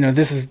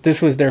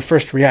 this was their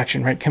first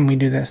reaction, right? Can we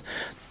do this?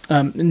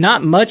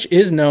 Not much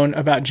is known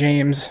about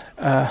James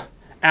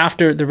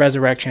after the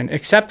resurrection,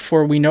 except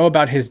for we know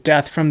about his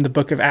death from the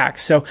book of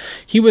Acts. So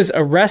he was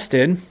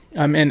arrested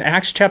in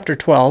Acts chapter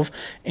 12,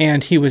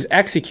 and he was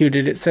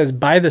executed, it says,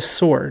 by the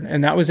sword,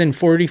 and that was in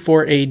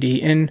 44 AD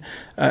in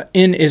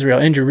Israel,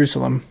 in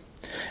Jerusalem.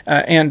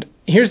 And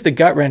here's the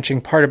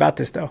gut-wrenching part about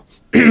this, though.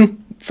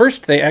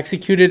 First, they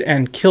executed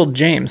and killed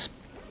James,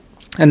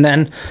 and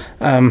then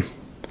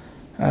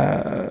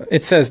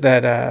it says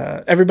that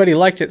everybody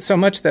liked it so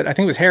much that I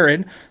think it was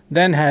Herod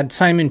then had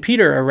Simon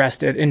Peter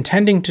arrested,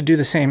 intending to do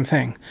the same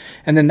thing.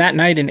 And then that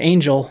night, an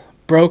angel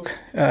broke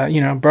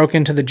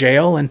into the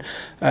jail and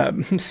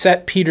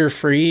set Peter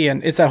free.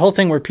 And it's that whole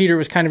thing where Peter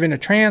was kind of in a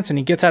trance, and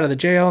he gets out of the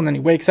jail, and then he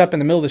wakes up in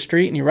the middle of the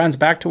street, and he runs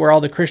back to where all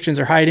the Christians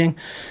are hiding,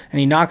 and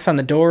he knocks on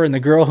the door, and the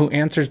girl who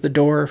answers the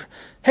door,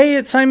 hey,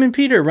 it's Simon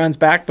Peter, runs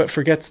back but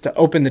forgets to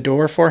open the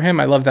door for him.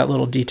 I love that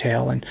little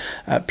detail. And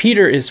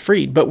Peter is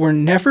freed, but we're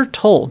never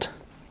told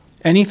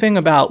anything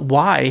about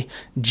why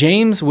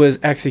James was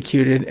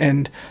executed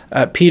and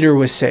Peter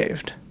was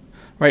saved.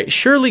 Right?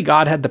 Surely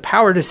God had the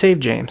power to save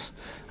James,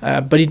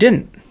 but he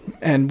didn't.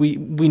 And we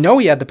know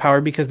he had the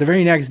power because the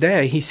very next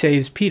day he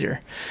saves Peter.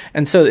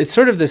 And so it's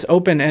sort of this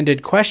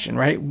open-ended question,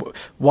 right?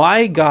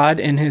 Why God,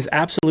 in his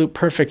absolute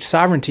perfect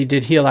sovereignty,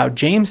 did he allow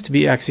James to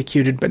be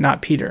executed but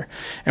not Peter?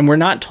 And we're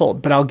not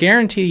told. But I'll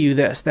guarantee you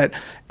this, that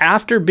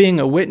after being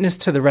a witness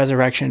to the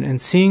resurrection and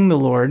seeing the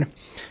Lord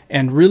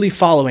and really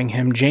following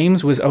him,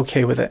 James was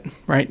okay with it,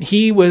 right?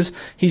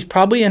 He's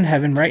probably in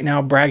heaven right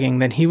now bragging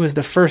that he was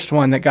the first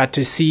one that got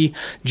to see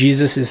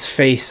Jesus's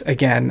face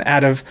again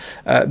out of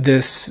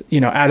this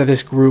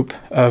group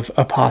of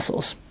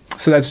apostles.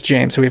 So that's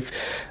James. So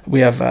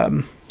we have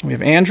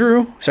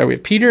Andrew. Sorry, we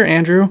have Peter,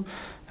 Andrew.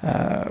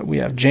 We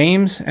have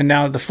James, and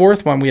now the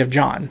fourth one we have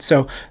John.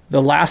 So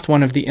the last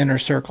one of the inner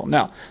circle.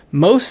 Now,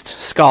 most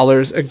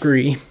scholars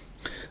agree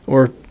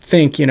or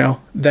think,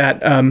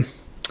 that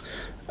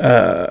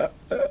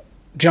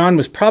John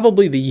was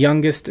probably the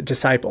youngest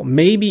disciple,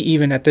 maybe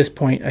even at this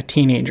point a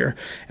teenager.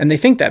 And they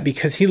think that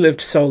because he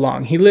lived so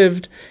long. He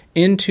lived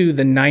into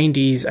the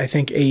 90s, I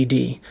think,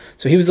 AD.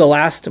 So he was the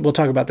last, we'll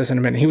talk about this in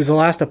a minute, he was the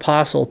last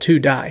apostle to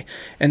die.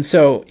 And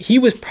so he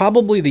was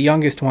probably the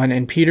youngest one,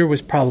 and Peter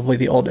was probably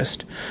the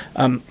oldest.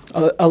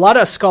 A lot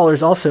of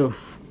scholars also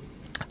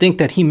think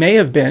that he may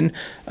have been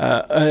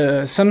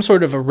some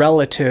sort of a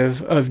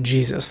relative of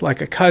Jesus,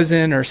 like a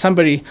cousin or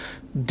somebody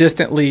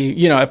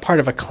distantly, a part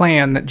of a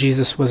clan that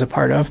Jesus was a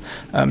part of,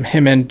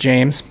 him and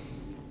James.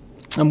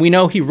 And we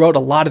know he wrote a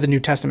lot of the New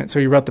Testament. So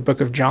he wrote the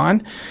book of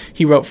John.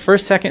 He wrote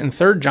 1st, 2nd, and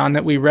 3rd John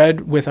that we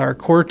read with our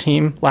core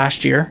team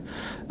last year.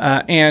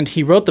 And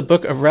he wrote the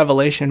book of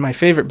Revelation, my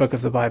favorite book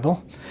of the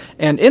Bible.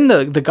 And in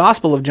the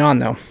Gospel of John,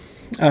 though,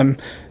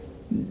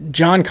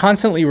 John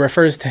constantly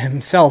refers to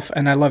himself,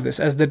 and I love this,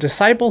 as the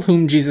disciple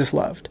whom Jesus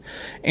loved.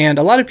 And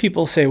a lot of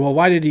people say, well,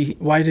 why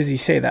does he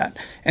say that?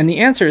 And the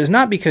answer is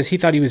not because he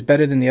thought he was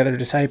better than the other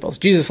disciples.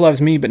 Jesus loves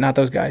me, but not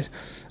those guys.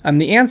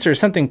 The answer is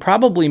something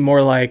probably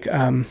more like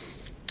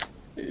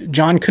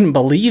John couldn't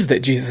believe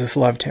that Jesus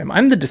loved him.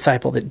 I'm the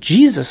disciple that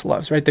Jesus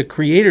loves, right? The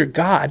Creator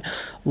God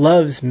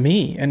loves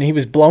me, and he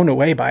was blown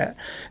away by it.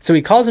 So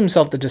he calls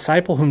himself the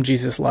disciple whom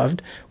Jesus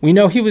loved. We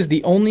know he was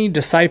the only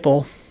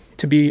disciple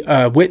to be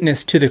a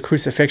witness to the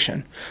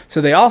crucifixion.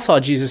 So they all saw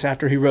Jesus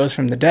after he rose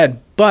from the dead,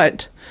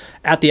 but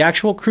at the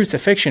actual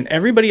crucifixion,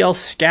 everybody else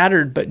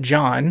scattered but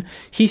John.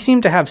 He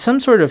seemed to have some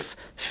sort of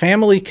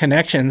family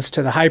connections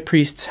to the high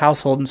priest's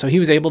household, and so he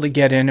was able to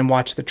get in and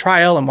watch the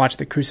trial and watch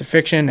the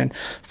crucifixion. And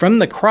from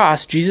the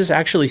cross, Jesus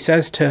actually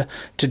says to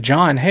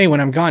John, hey, when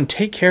I'm gone,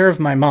 take care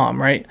of my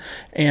mom, right?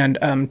 And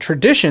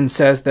tradition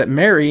says that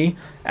Mary,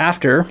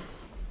 after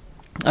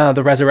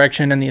the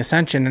resurrection and the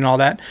ascension and all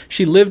that,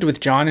 she lived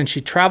with John and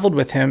she traveled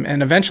with him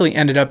and eventually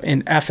ended up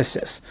in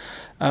Ephesus.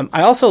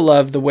 I also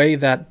love the way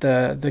that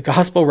the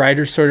gospel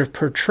writers sort of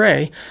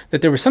portray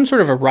that there was some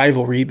sort of a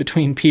rivalry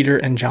between Peter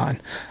and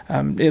John.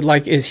 It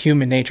like is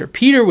human nature.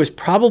 Peter was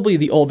probably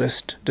the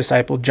oldest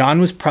disciple. John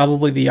was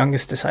probably the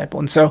youngest disciple.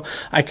 And so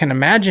I can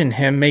imagine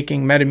him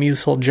making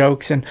Metamucil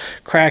jokes and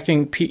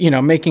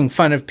making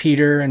fun of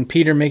Peter, and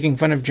Peter making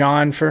fun of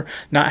John for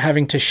not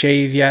having to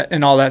shave yet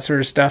and all that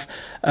sort of stuff.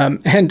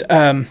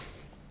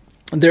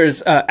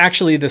 There's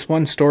actually this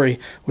one story,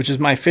 which is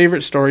my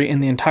favorite story in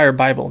the entire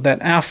Bible,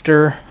 that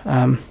after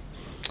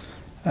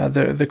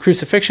the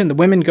crucifixion, the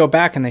women go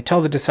back and they tell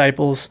the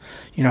disciples,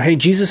 hey,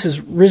 Jesus is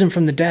risen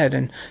from the dead.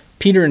 And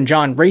Peter and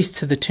John race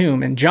to the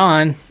tomb. And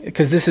John,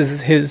 because this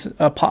is his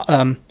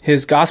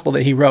gospel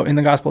that he wrote in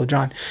the Gospel of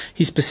John,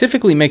 he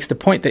specifically makes the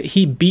point that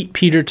he beat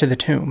Peter to the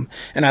tomb.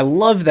 And I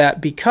love that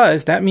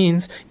because that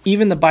means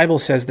even the Bible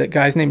says that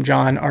guys named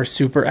John are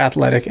super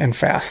athletic and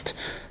fast.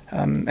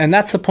 And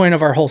that's the point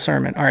of our whole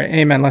sermon. All right,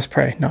 amen, let's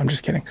pray. No, I'm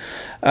just kidding.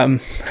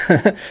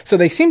 So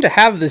they seem to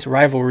have this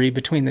rivalry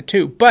between the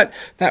two, but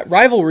that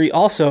rivalry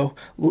also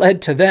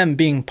led to them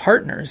being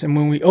partners. And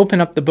when we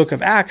open up the book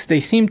of Acts, they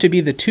seem to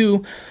be the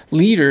two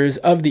leaders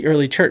of the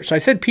early church. So I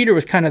said Peter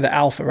was kind of the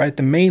alpha, right?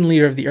 The main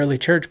leader of the early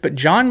church, but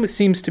John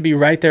seems to be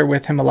right there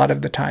with him a lot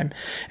of the time.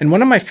 And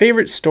one of my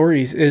favorite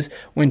stories is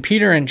when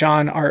Peter and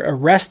John are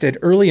arrested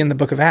early in the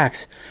book of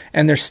Acts,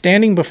 and they're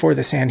standing before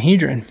the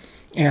Sanhedrin.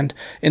 And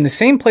in the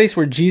same place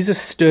where Jesus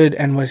stood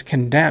and was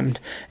condemned,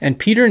 and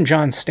Peter and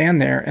John stand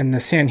there, and the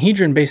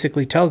Sanhedrin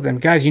basically tells them,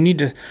 guys,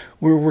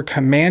 we're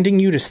commanding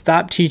you to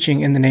stop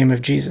teaching in the name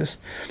of Jesus.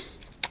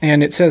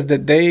 And it says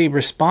that they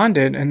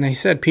responded and they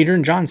said, Peter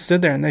and John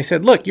stood there and they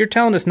said, look, you're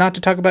telling us not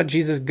to talk about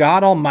Jesus.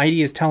 God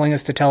Almighty is telling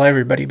us to tell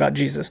everybody about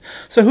Jesus.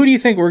 So who do you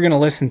think we're going to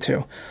listen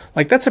to?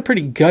 Like, that's a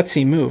pretty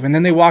gutsy move. And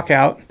then they walk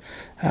out,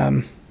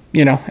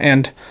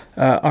 and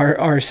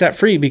are set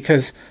free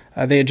because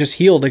they had just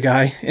healed a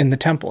guy in the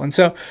temple. And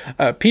so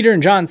Peter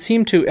and John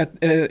seem to,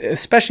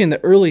 especially in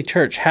the early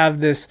church, have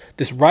this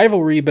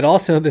rivalry, but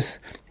also this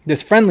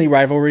friendly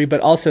rivalry,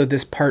 but also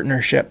this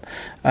partnership.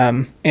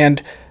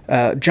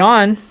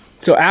 John,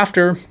 so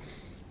after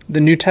the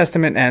New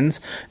Testament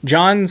ends,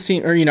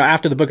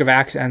 after the book of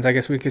Acts ends, I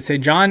guess we could say,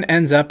 John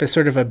ends up as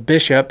sort of a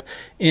bishop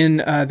in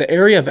the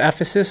area of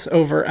Ephesus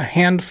over a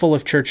handful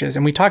of churches.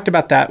 And we talked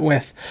about that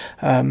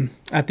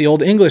at the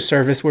Old English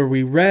service, where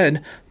we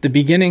read the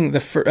beginning,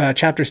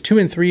 chapters 2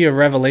 and 3 of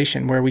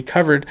Revelation, where we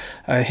covered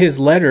Jesus'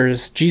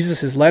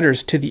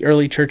 letters to the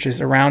early churches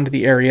around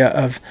the area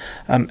of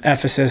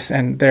Ephesus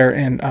and there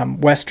in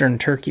Western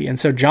Turkey. And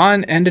so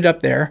John ended up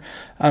there.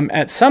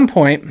 At some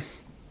point,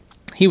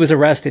 he was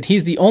arrested.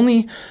 He's the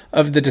only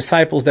of the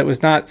disciples that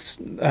was not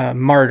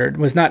martyred,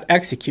 was not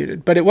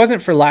executed, but it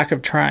wasn't for lack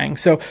of trying.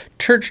 So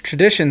church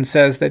tradition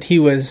says that he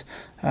was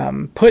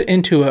put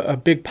into a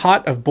big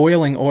pot of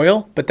boiling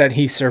oil, but that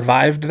he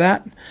survived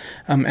that.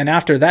 And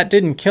after that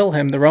didn't kill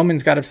him, the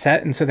Romans got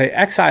upset, and so they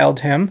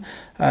exiled him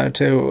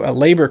to a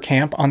labor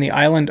camp on the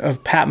island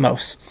of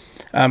Patmos,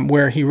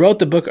 where he wrote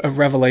the book of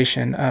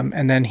Revelation,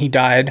 and then he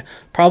died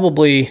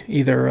probably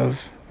either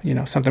of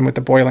something with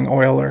the boiling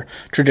oil, or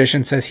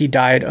tradition says he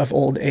died of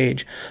old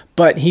age.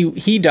 But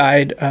he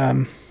died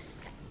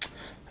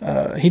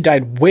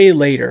way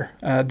later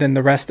than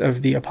the rest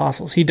of the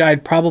apostles. He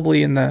died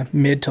probably in the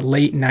mid to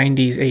late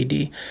 90s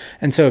AD.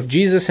 And so if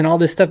Jesus and all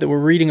this stuff that we're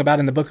reading about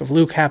in the book of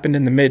Luke happened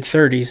in the mid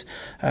 30s,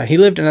 he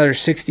lived another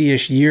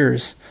 60-ish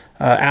years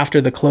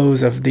after the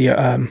close of the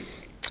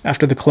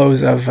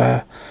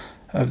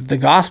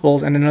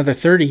Gospels, and another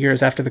 30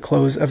 years after the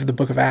close of the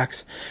book of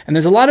Acts. And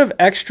there's a lot of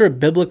extra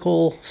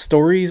biblical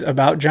stories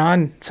about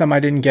John, some I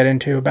didn't get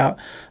into about.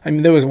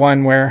 There was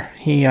one where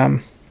he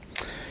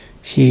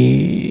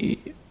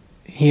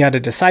had a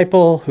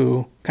disciple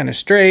who kind of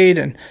strayed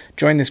and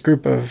joined this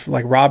group of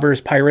like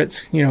robbers,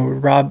 pirates, who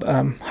rob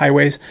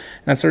highways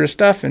and that sort of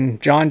stuff.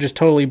 And John just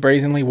totally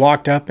brazenly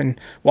walked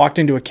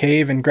into a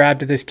cave and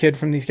grabbed this kid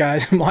from these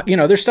guys.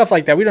 There's stuff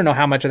like that. We don't know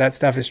how much of that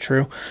stuff is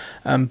true.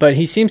 But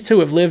he seems to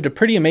have lived a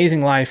pretty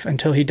amazing life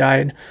until he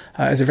died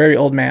as a very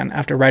old man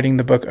after writing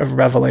the book of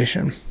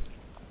Revelation.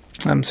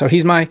 So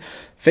he's my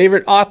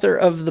favorite author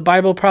of the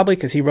Bible, probably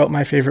because he wrote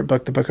my favorite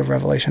book, the book of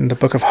Revelation, the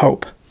book of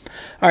hope.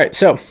 All right,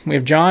 so we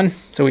have John.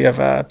 So we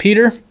have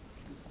Peter.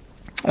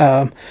 We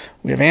have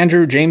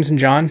Andrew, James, and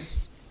John.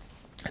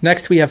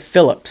 Next, we have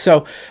Philip.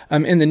 So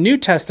in the New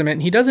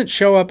Testament, he doesn't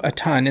show up a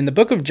ton. In the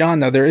book of John,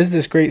 though, there is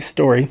this great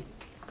story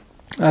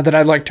that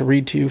I'd like to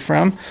read to you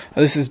from.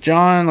 This is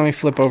John. Let me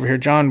flip over here.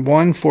 John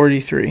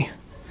 1:43.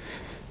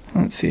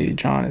 Let's see,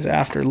 John is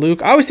after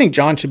Luke. I always think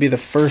John should be the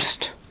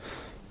first.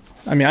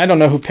 I mean, I don't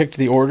know who picked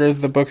the order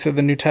of the books of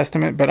the New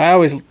Testament, but I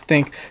always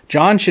think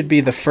John should be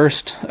the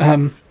first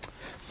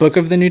book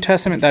of the New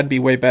Testament. That'd be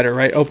way better,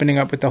 right? Opening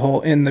up with the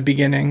whole in the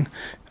beginning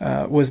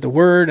was the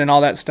Word and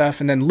all that stuff.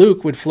 And then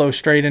Luke would flow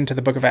straight into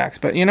the book of Acts.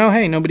 But,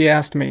 hey, nobody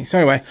asked me. So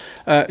anyway,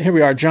 here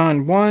we are,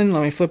 John 1.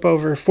 Let me flip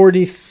over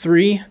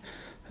 43.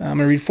 I'm going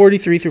to read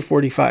 43 through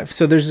 45.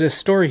 So there's this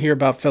story here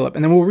about Philip.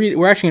 And then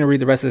we're actually going to read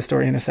the rest of the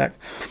story in a sec.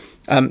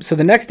 So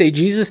the next day,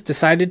 Jesus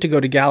decided to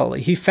go to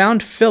Galilee. He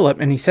found Philip,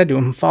 and he said to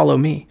him, "Follow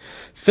me."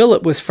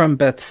 Philip was from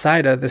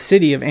Bethsaida, the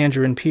city of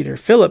Andrew and Peter.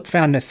 Philip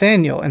found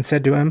Nathanael and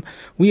said to him,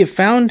 "We have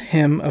found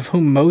him of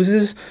whom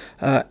Moses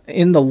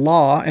in the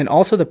law and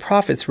also the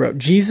prophets wrote,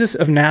 Jesus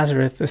of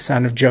Nazareth, the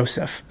son of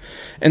Joseph."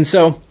 And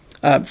so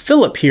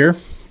Philip here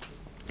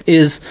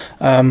is...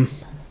 sorry,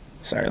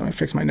 let me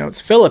fix my notes.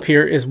 Philip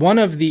here is one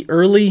of the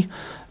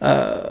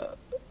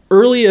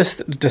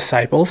earliest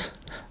disciples.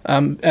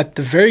 At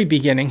the very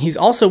beginning, he's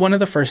also one of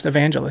the first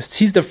evangelists.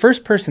 He's the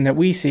first person that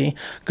we see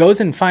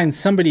goes and finds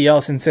somebody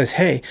else and says,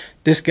 "Hey,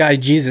 this guy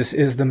Jesus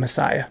is the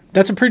Messiah."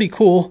 That's a pretty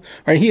cool,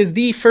 right? He is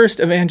the first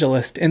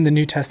evangelist in the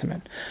New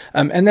Testament.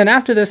 And then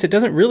after this, it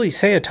doesn't really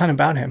say a ton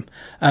about him.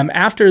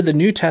 After the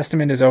New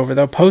Testament is over,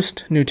 though,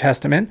 post-New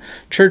Testament,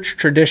 church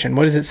tradition,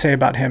 what does it say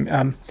about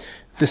him?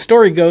 The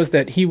story goes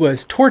that he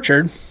was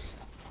tortured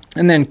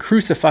and then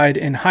crucified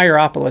in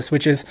Hierapolis,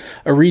 which is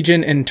a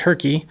region in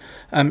Turkey,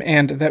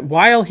 and that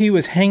while he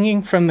was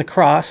hanging from the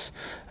cross,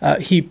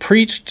 he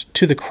preached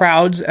to the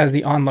crowds as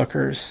the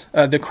onlookers,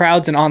 the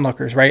crowds and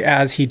onlookers, right,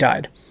 as he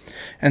died.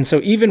 And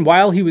so even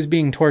while he was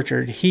being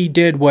tortured, he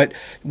did what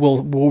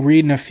we'll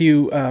read in a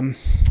few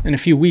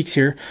weeks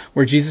here,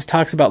 where Jesus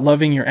talks about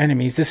loving your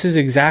enemies. This is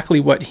exactly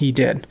what he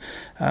did.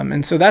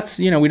 And so that's,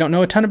 we don't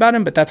know a ton about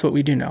him, but that's what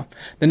we do know.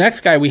 The next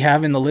guy we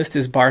have in the list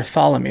is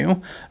Bartholomew.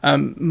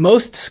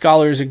 Most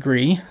scholars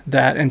agree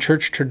that, and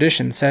church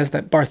tradition says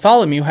that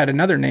Bartholomew had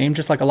another name,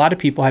 just like a lot of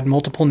people had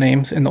multiple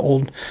names in the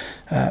old,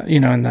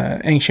 in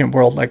the ancient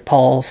world, like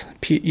Paul,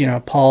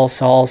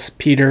 Saul's,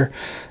 Peter,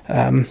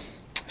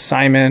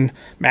 Simon,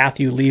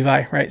 Matthew,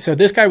 Levi, right? So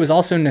this guy was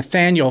also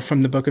Nathanael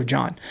from the book of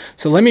John.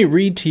 So let me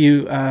read to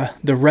you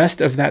the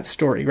rest of that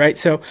story, right?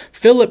 So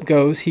Philip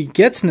goes, he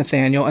gets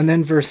Nathanael, and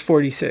then verse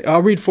 46,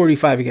 I'll read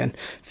 45 again.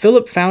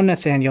 Philip found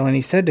Nathanael, and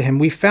he said to him,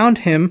 "We found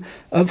him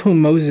of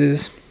whom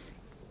Moses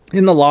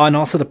in the law and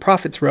also the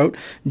prophets wrote,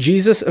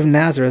 Jesus of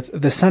Nazareth,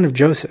 the son of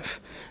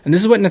Joseph." And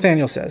this is what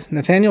Nathanael says.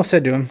 Nathanael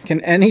said to him,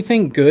 "Can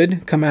anything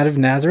good come out of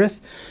Nazareth?"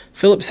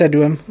 Philip said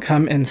to him,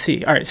 "Come and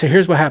see." All right, so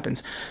here's what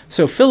happens.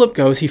 So Philip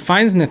goes, he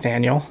finds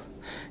Nathanael,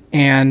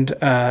 and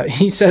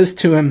he says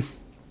to him,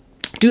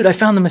 "Dude, I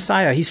found the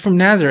Messiah. He's from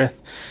Nazareth."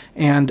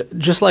 And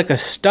just like a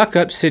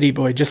stuck-up city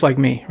boy, just like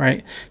me,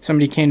 right?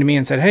 Somebody came to me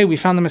and said, "Hey, we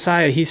found the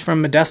Messiah. He's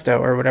from Modesto,"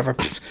 or whatever.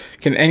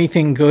 Can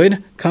anything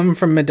good come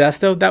from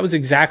Modesto? That was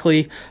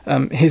exactly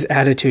his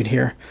attitude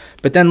here.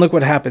 But then look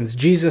what happens.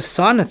 Jesus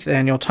saw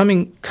Nathanael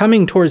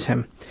coming towards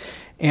him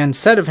and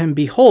said of him,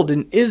 "Behold,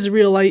 an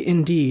Israelite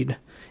indeed,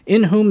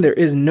 in whom there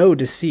is no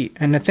deceit."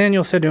 And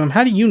Nathanael said to him,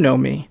 "How do you know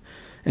me?"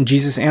 And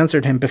Jesus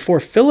answered him, "Before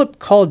Philip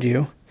called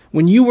you,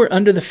 when you were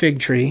under the fig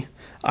tree,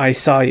 I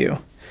saw you."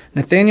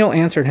 Nathanael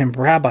answered him,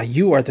 "Rabbi,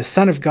 you are the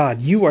Son of God.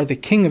 You are the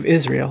King of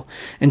Israel."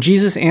 And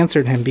Jesus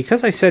answered him,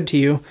 "Because I said to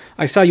you,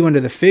 I saw you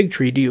under the fig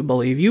tree, do you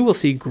believe? You will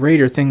see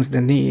greater things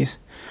than these."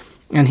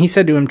 And he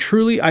said to him,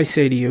 "Truly I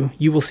say to you,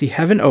 you will see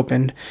heaven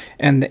opened,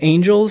 and the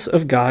angels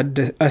of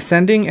God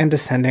ascending and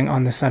descending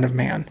on the Son of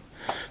Man."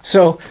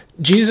 So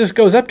Jesus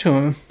goes up to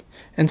him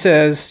and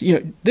says,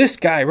 "This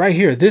guy right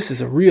here, this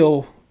is a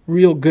real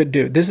good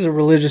dude. This is a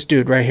religious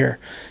dude right here."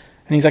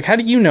 And he's like, "How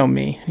do you know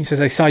me?" He says,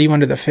 "I saw you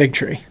under the fig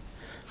tree."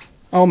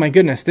 Oh my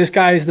goodness, this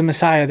guy is the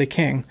Messiah, the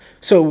King.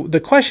 So the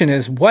question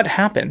is, what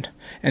happened?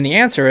 And the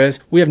answer is,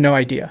 we have no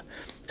idea.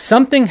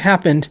 Something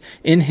happened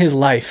in his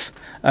life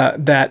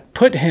that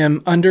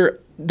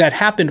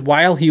happened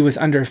while he was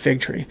under a fig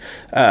tree.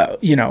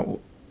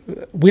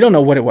 We don't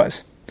know what it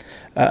was.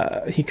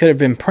 He could have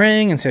been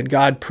praying and said,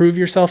 "God, prove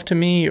yourself to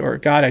me," or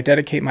 "God, I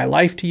dedicate my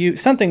life to you."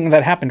 Something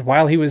that happened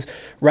while he was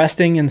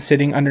resting and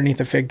sitting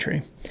underneath a fig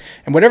tree.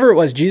 And whatever it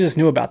was, Jesus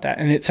knew about that.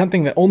 And it's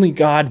something that only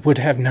God would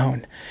have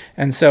known.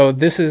 And so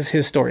this is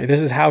his story.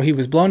 This is how he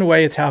was blown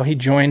away. It's how he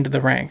joined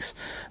the ranks.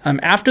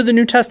 After the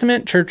New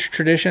Testament, church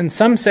tradition,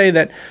 some say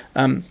that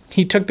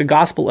he took the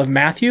Gospel of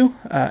Matthew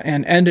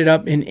and ended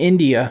up in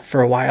India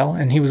for a while.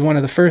 And he was one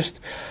of the first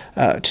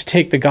to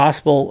take the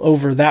gospel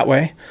over that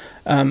way.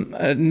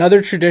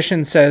 Another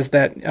tradition says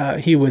that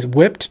he was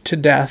whipped to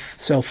death,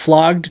 so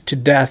flogged to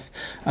death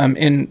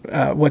in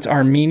what's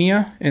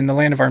Armenia, in the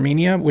land of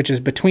Armenia, which is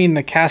between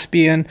the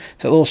Caspian.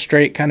 It's a little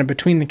strait kind of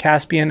between the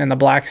Caspian and the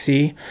Black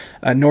Sea,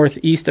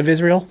 northeast of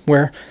Israel,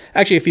 where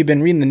actually if you've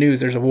been reading the news,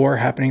 there's a war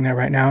happening there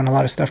right now and a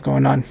lot of stuff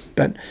going on.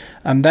 But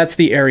that's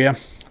the area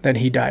that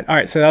he died. All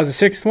right, so that was the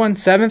sixth one.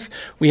 Seventh,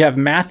 we have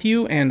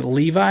Matthew and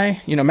Levi.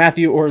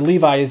 Matthew, or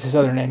Levi is his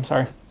other name,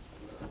 sorry.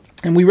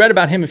 And we read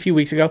about him a few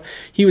weeks ago.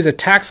 He was a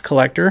tax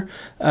collector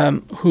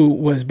who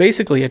was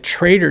basically a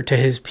traitor to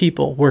his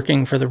people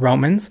working for the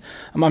Romans.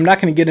 I'm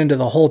not going to get into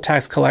the whole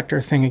tax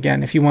collector thing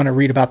again. If you want to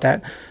read about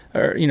that,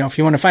 or if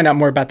you want to find out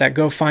more about that,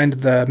 go find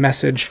the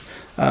message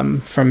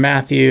from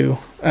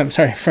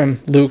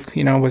Luke,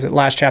 was it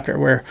last chapter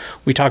where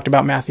we talked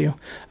about Matthew.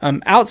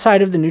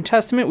 Outside of the New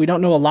Testament, we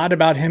don't know a lot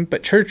about him,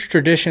 but church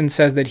tradition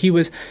says that he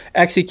was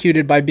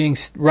executed by being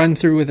run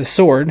through with a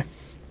sword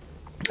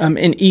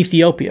in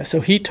Ethiopia. So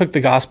he took the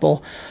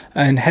gospel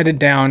and headed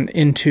down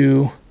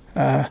into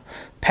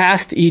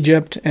past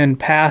Egypt and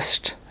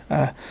past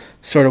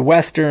sort of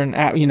western,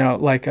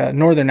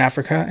 northern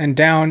Africa, and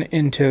down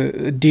into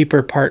the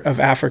deeper part of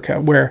Africa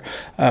where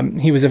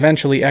he was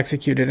eventually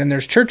executed. And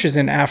there's churches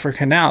in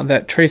Africa now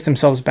that trace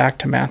themselves back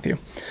to Matthew.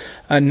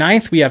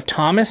 Ninth, we have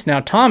Thomas.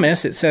 Now,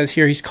 Thomas, it says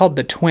here, he's called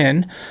the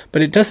twin,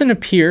 but it doesn't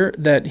appear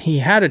that he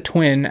had a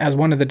twin as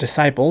one of the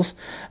disciples.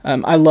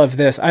 I love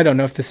this. I don't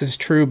know if this is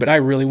true, but I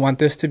really want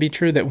this to be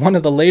true, that one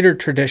of the later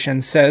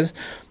traditions says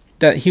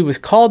that he was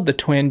called the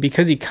twin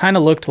because he kind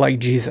of looked like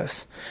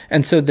Jesus.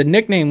 And so the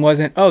nickname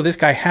wasn't, oh, this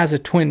guy has a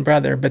twin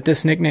brother, but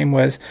this nickname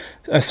was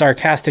a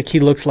sarcastic, he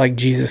looks like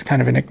Jesus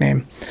kind of a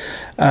nickname.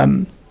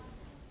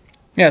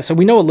 So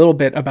we know a little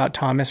bit about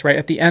Thomas, right?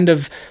 At the end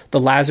of the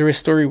Lazarus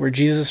story where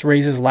Jesus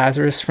raises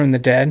Lazarus from the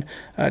dead,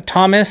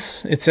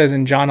 Thomas, it says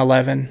in John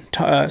 11,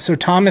 so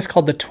Thomas,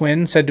 called the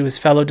twin, said to his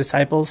fellow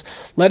disciples,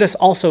 "Let us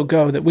also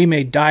go that we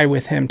may die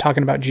with him,"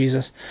 talking about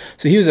Jesus.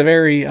 So he was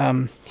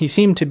he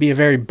seemed to be a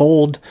very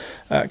bold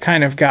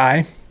kind of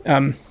guy.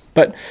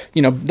 But,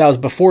 that was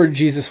before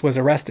Jesus was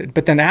arrested.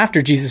 But then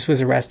after Jesus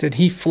was arrested,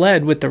 he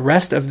fled with the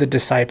rest of the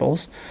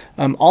disciples,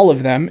 all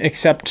of them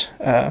except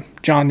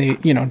John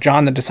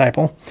the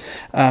disciple.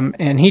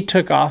 And he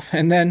took off.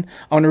 And then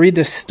I want to read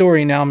this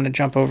story now. I'm going to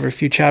jump over a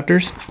few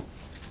chapters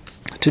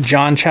to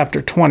John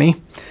chapter 20.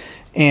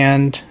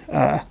 And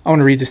I want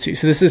to read this to you.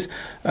 So this is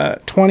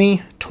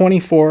 20,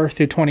 24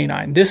 through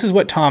 29. This is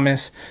what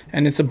Thomas,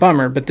 and it's a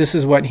bummer, but this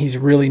is what he's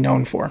really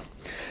known for.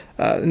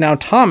 Now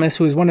Thomas,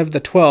 who was one of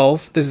the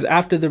 12, this is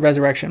after the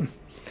resurrection,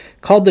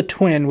 called the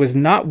twin, was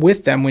not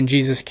with them when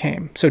Jesus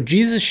came. So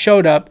Jesus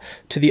showed up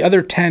to the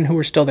other 10 who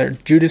were still there.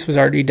 Judas was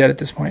already dead at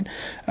this point.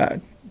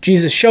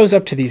 Jesus shows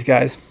up to these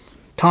guys.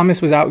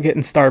 Thomas was out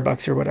getting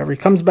Starbucks or whatever. He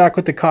comes back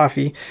with the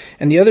coffee,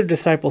 and the other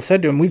disciple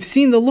said to him, "We've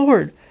seen the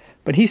Lord."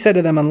 But he said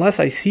to them, "Unless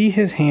I see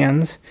his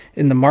hands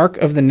in the mark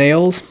of the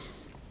nails,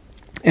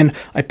 and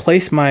I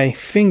place my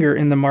finger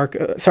in the mark,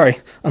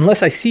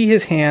 unless I see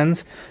his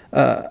hands,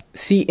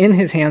 see in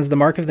his hands the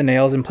mark of the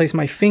nails, and place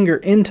my finger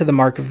into the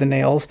mark of the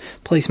nails,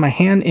 place my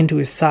hand into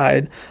his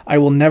side, I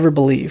will never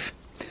believe."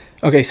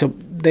 Okay, so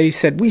they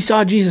said, we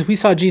saw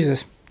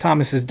Jesus.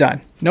 Thomas is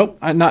done. Nope,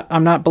 I'm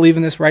not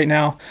believing this right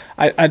now.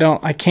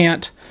 I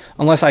can't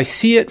unless I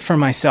see it for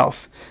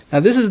myself.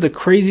 Now, this is the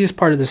craziest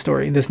part of the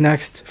story, this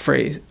next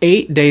phrase.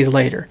 8 days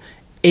later.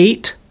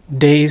 8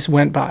 days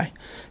went by.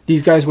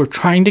 These guys were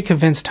trying to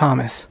convince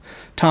Thomas,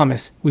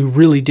 we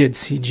really did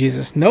see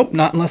Jesus. Nope,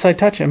 not unless I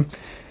touch him.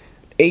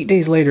 8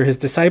 days later, his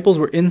disciples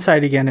were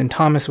inside again, and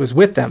Thomas was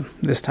with them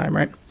this time,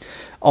 right?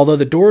 Although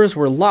the doors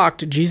were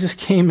locked, Jesus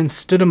came and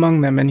stood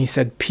among them, and he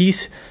said,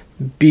 "Peace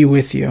be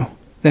with you."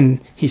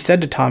 Then he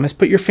said to Thomas,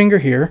 "Put your finger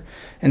here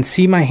and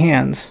see my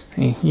hands."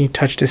 He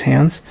touched his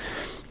hands.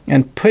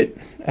 "And put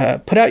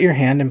out your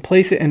hand and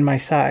place it in my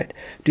side.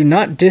 Do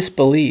not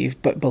disbelieve,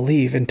 but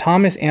believe." And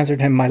Thomas answered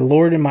him, "My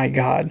Lord and my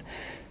God."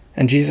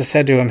 And Jesus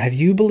said to him, "Have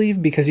you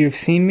believed because you have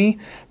seen me?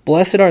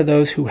 Blessed are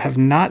those who have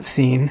not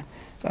seen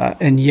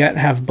and yet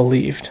have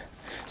believed."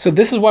 So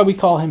this is why we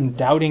call him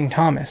Doubting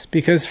Thomas,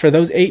 because for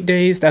those 8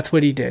 days, that's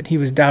what he did. He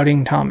was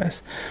doubting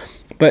Thomas.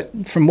 But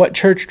from what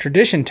church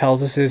tradition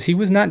tells us is he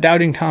was not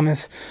doubting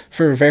Thomas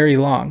for very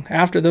long.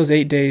 After those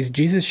 8 days,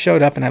 Jesus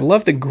showed up, and I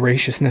love the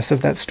graciousness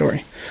of that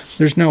story.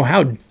 There's no,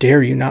 "How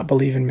dare you not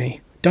believe in me?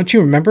 Don't you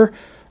remember?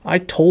 I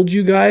told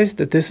you guys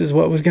that this is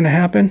what was going to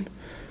happen."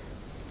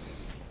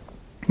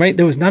 Right?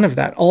 There was none of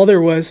that. All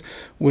there was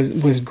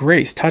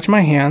grace. Touch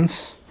my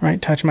hands,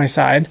 right? Touch my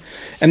side.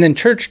 And then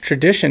church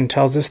tradition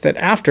tells us that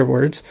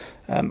afterwards,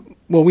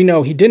 we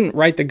know he didn't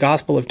write the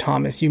Gospel of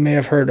Thomas. You may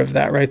have heard of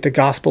that, right? The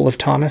Gospel of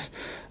Thomas.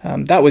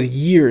 That was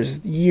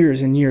years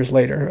and years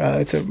later.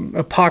 It's an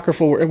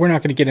apocryphal. We're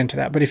not going to get into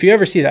that. But if you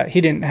ever see that, he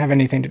didn't have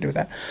anything to do with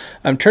that.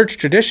 Church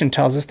tradition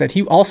tells us that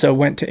he also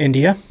went to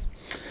India.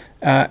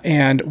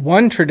 And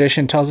one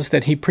tradition tells us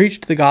that he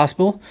preached the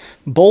gospel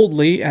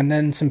boldly, and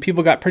then some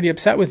people got pretty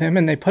upset with him,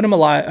 and they put him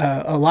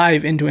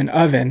alive into an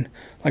oven,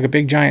 like a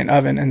big giant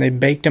oven, and they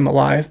baked him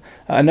alive.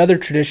 Another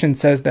tradition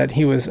says that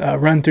he was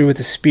run through with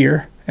a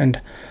spear, and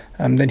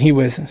then he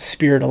was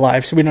speared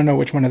alive. So we don't know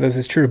which one of those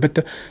is true, but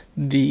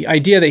the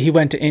idea that he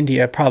went to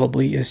India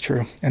probably is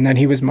true, and then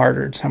he was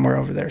martyred somewhere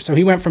over there. So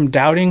he went from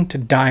doubting to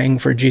dying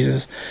for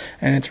Jesus,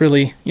 and it's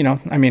really,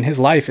 his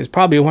life is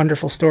probably a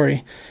wonderful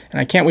story,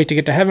 and I can't wait to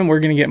get to heaven. We're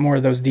going to get more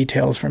of those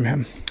details from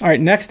him. All right,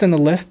 next on the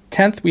list,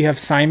 10th, we have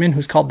Simon,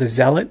 who's called the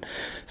Zealot.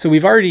 So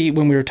we've already,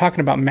 when we were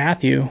talking about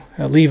Matthew,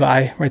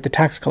 Levi, right, the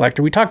tax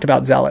collector, we talked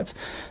about zealots.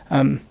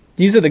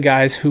 These are the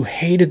guys who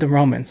hated the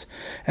Romans,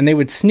 and they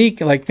would sneak,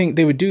 they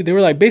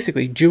were like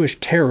basically Jewish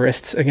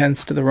terrorists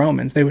against the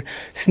Romans. They would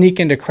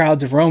sneak into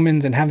crowds of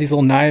Romans and have these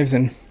little knives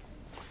and,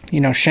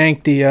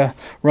 shank the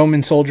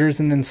Roman soldiers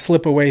and then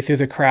slip away through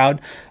the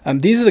crowd.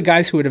 These are the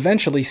guys who would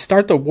eventually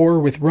start the war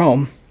with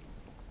Rome,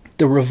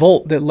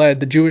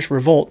 the Jewish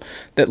revolt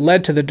that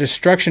led to the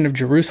destruction of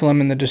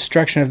Jerusalem and the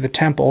destruction of the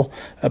temple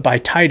by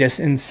Titus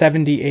in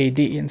 70 AD.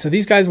 And so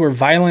these guys were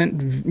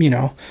violent,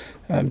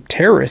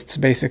 terrorists,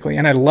 basically.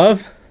 And I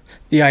love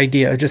the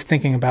idea of just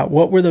thinking about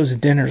what were those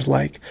dinners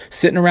like,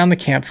 sitting around the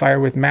campfire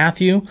with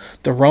Matthew,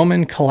 the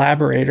Roman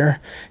collaborator,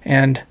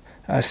 and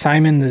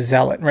Simon the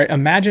Zealot, right?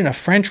 Imagine a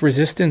French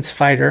resistance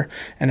fighter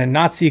and a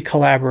Nazi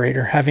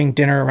collaborator having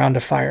dinner around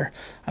a fire.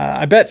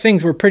 I bet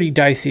things were pretty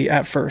dicey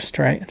at first,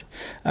 right?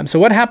 So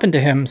what happened to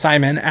him,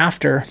 Simon,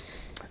 after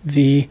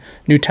the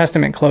New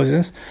Testament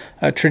closes?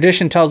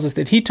 Tradition tells us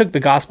that he took the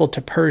gospel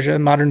to Persia,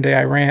 modern-day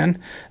Iran,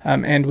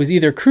 and was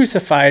either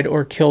crucified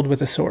or killed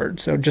with a sword.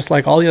 So just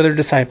like all the other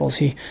disciples,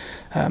 he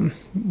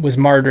was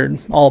martyred.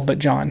 All but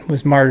John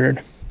was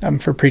martyred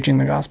for preaching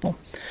the gospel.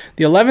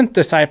 The 11th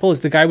disciple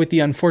is the guy with the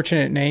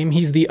unfortunate name.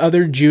 He's the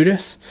other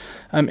Judas.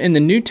 In the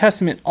New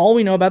Testament, all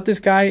we know about this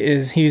guy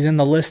is he's in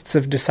the lists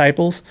of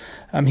disciples.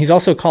 He's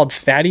also called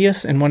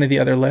Thaddeus in one of the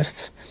other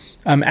lists.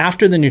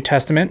 After the New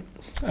Testament,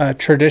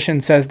 tradition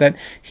says that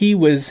he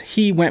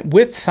went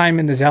with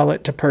Simon the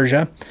Zealot to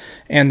Persia,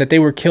 and that they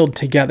were killed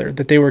together,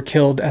 that they were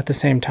killed at the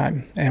same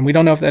time. And we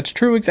don't know if that's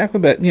true exactly,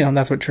 but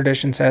that's what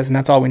tradition says, and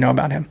that's all we know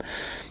about him.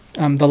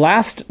 The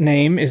last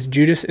name is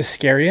Judas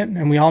Iscariot,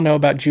 and we all know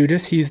about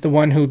Judas. He's the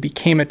one who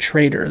became a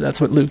traitor.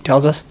 That's what Luke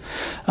tells us.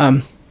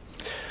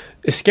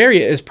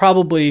 Iscariot is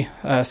probably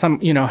has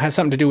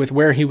something to do with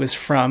where he was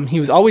from. He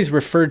was always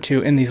referred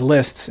to in these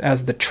lists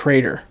as the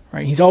traitor,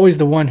 right? He's always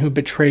the one who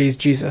betrays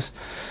Jesus.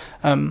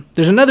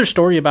 There's another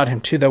story about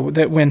him too, though,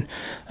 that when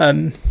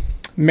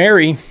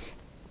Mary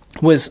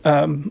was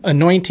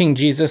anointing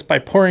Jesus by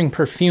pouring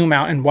perfume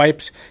out and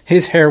wiped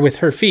his hair with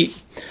her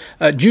feet,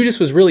 Judas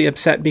was really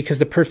upset because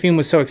the perfume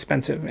was so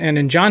expensive. And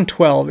in John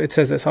 12, it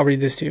says this, I'll read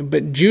this to you.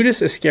 But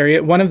Judas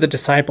Iscariot, one of the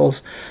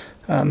disciples,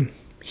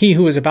 he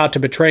who was about to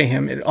betray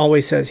him, it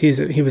always says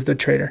he was the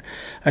traitor.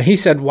 He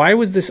said, "Why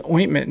was this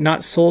ointment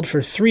not sold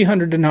for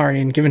 300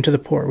 denarii and given to the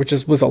poor?" Which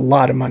was a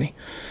lot of money.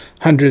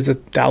 Hundreds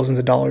of thousands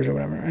of dollars or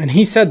whatever. And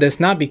he said this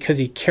not because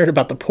he cared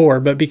about the poor,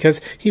 but because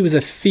he was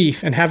a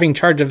thief, and having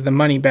charge of the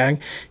money bag,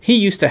 he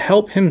used to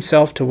help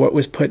himself to what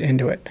was put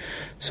into it.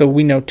 So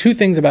we know two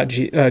things about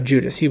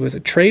Judas. He was a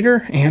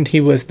traitor and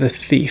he was the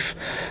thief.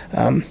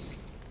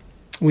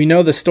 We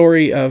know the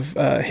story of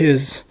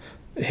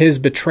his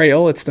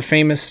betrayal. It's the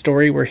famous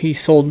story where he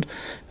sold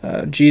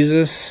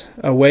Jesus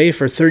away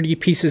for 30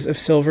 pieces of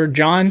silver.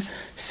 John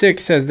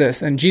 6 says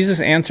this, "And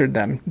Jesus answered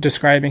them,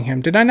 describing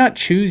him, 'Did I not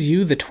choose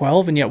you, the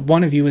 12, and yet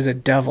one of you is a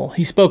devil?'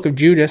 He spoke of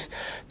Judas,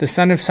 the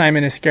son of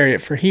Simon Iscariot,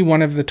 for he,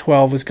 one of the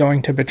 12, was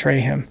going to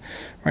betray him."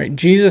 Right?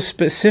 Jesus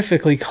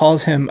specifically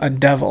calls him a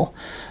devil.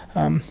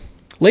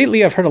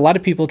 Lately, I've heard a lot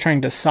of people trying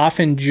to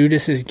soften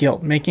Judas's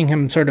guilt, making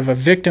him sort of a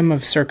victim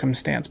of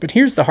circumstance. But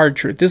here's the hard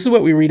truth. This is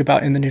what we read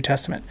about in the New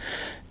Testament.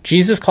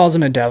 Jesus calls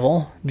him a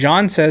devil.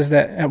 John says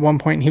that at one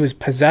point he was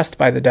possessed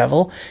by the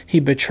devil.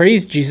 He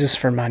betrays Jesus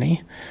for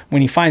money.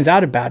 When he finds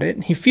out about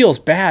it, he feels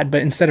bad,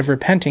 but instead of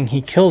repenting, he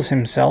kills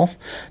himself.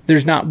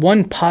 There's not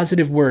one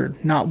positive word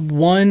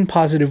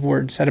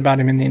said about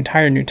him in the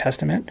entire New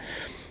Testament.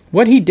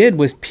 What he did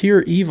was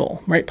pure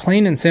evil, right?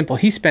 Plain and simple.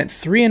 He spent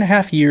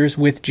 3.5 years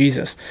with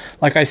Jesus.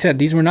 Like I said,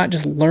 these were not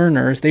just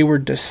learners, they were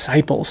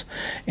disciples.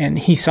 And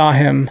he saw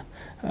him,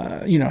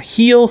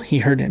 heal. He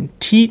heard him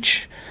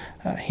teach.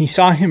 He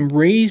saw him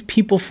raise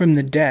people from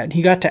the dead.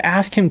 He got to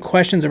ask him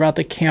questions about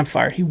the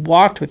campfire. He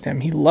walked with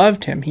him. He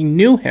loved him. He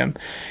knew him.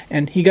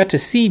 And he got to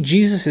see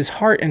Jesus'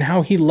 heart and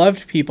how he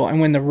loved people.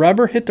 And when the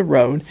rubber hit the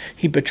road,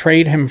 he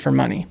betrayed him for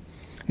money.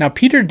 Now,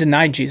 Peter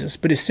denied Jesus,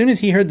 but as soon as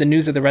he heard the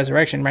news of the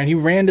resurrection, right, he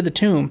ran to the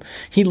tomb.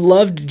 He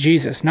loved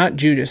Jesus, not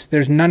Judas.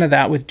 There's none of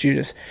that with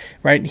Judas,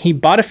 right? He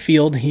bought a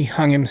field, he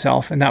hung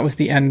himself, and that was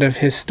the end of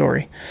his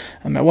story.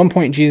 At one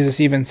point,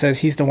 Jesus even says,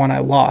 "He's the one I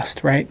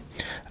lost," right?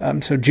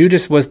 So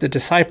Judas was the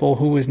disciple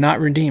who was not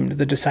redeemed,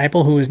 the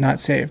disciple who was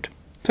not saved.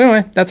 So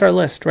anyway, that's our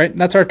list, right?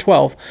 That's our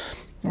 12,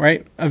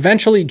 right?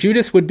 Eventually,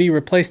 Judas would be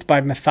replaced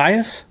by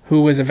Matthias,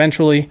 who was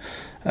eventually...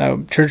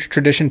 church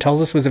tradition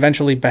tells us was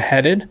eventually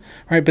beheaded,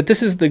 right? But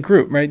this is the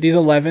group, right? These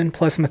 11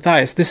 plus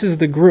Matthias, this is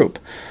the group.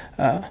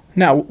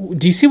 Now,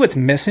 do you see what's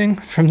missing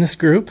from this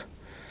group?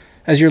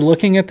 As you're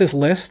looking at this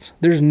list,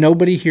 there's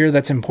nobody here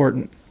that's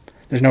important.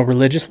 There's no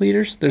religious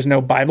leaders. There's no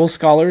Bible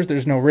scholars.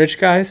 There's no rich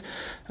guys.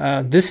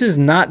 This is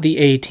not the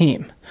A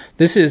team.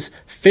 This is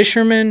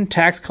fishermen,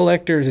 tax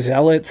collectors,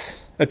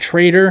 zealots, a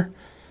traitor,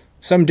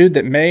 some dude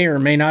that may or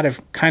may not have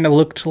kind of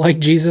looked like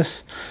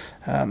Jesus.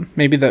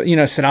 Maybe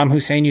Saddam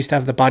Hussein used to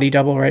have the body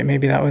double, right?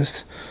 Maybe that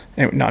was...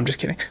 No, I'm just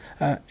kidding.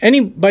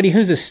 Anybody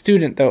who's a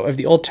student, though, of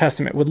the Old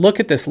Testament would look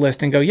at this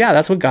list and go, yeah,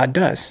 that's what God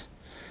does,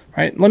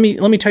 right? Let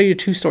me tell you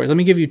two stories. Let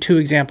me give you two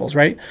examples,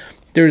 right?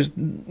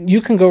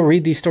 You can go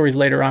read these stories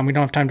later on. We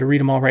don't have time to read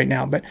them all right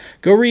now, but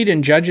go read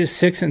in Judges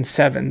 6 and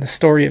 7, the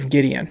story of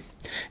Gideon.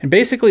 And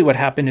basically what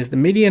happened is the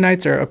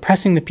Midianites are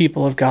oppressing the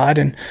people of God,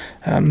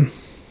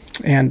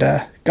 and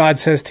God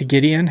says to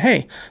Gideon,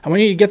 hey, I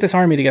want you to get this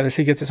army together. So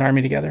he gets this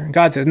army together. And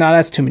God says, no,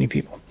 that's too many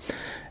people.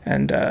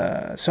 And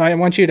so I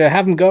want you to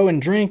have them go and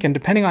drink, and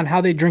depending on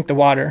how they drink the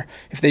water,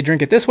 if they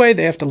drink it this way,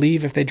 they have to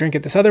leave. If they drink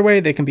it this other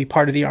way, they can be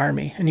part of the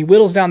army. And he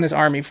whittles down this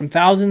army from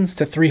thousands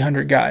to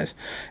 300 guys.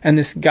 And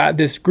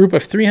this group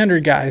of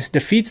 300 guys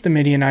defeats the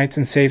Midianites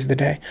and saves the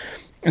day.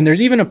 And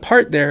there's even a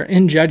part there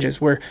in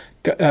Judges where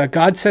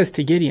God says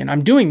to Gideon,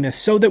 I'm doing this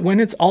so that when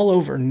it's all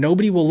over,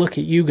 nobody will look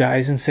at you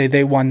guys and say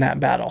they won that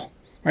battle.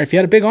 Right? If you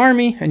had a big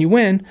army and you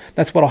win,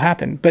 that's what'll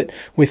happen. But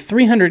with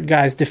 300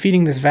 guys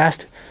defeating this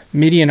vast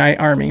Midianite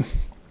army,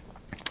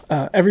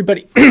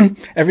 everybody,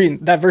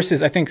 that verse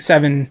is, I think,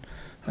 7,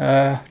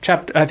 I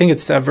think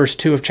it's verse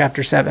 2 of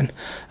chapter 7,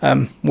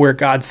 where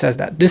God says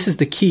that. This is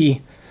the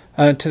key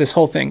to this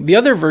whole thing. The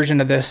other version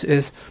of this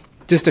is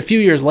just a few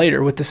years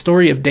later with the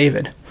story of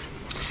David.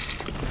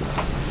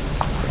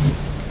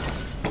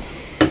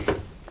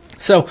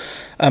 So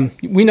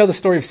we know the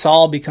story of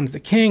Saul becomes the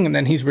king, and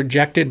then he's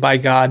rejected by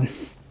God.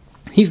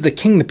 He's the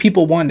king the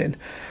people wanted.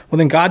 Well,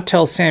 then God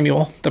tells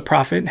Samuel, the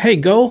prophet, hey,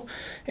 go.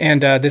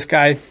 And this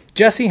guy,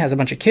 Jesse, has a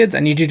bunch of kids. I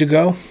need you to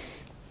go.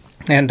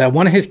 And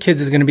one of his kids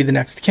is going to be the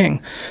next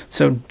king.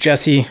 So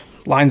Jesse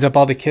lines up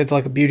all the kids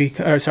like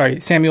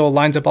Samuel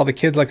lines up all the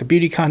kids like a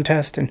beauty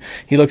contest. And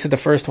he looks at the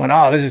first one.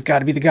 Oh, this has got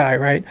to be the guy,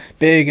 right?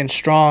 Big and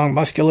strong,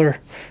 muscular.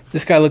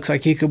 This guy looks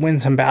like he could win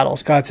some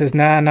battles. God says,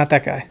 nah, not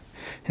that guy.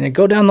 And they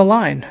go down the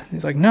line.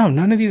 He's like, no,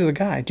 none of these are the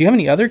guy. Do you have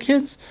any other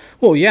kids?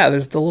 Well, yeah,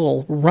 there's the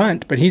little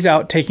runt, but he's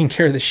out taking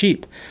care of the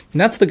sheep. And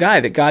that's the guy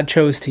that God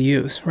chose to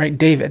use, right?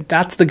 David,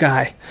 that's the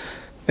guy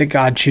that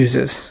God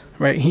chooses,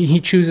 right? He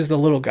chooses the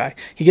little guy.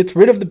 He gets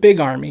rid of the big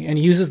army and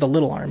he uses the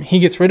little army. He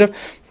gets rid of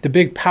the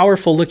big,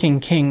 powerful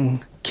looking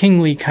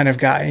kingly kind of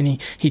guy,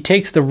 and he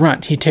takes the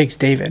runt. He takes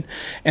David.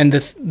 And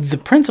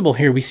the principle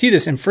here, we see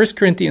this in 1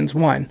 Corinthians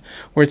 1,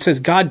 where it says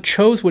God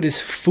chose what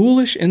is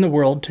foolish in the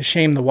world to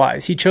shame the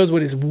wise. He chose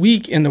what is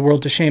weak in the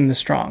world to shame the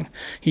strong.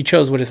 He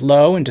chose what is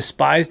low and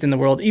despised in the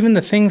world, even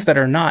the things that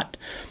are not,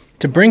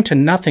 to bring to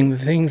nothing the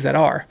things that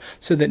are,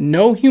 so that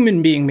no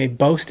human being may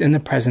boast in the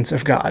presence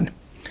of God.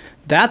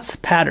 That's the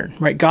pattern,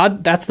 right?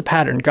 That's the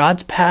pattern.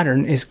 God's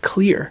pattern is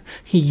clear.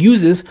 He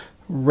uses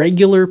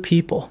regular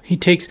people. He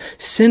takes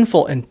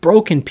sinful and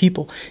broken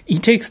people. He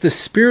takes the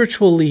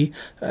spiritually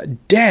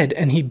dead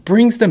and he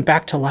brings them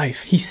back to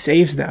life. He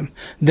saves them.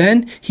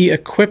 Then he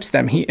equips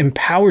them. He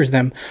empowers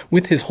them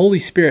with his Holy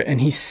Spirit, and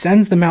he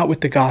sends them out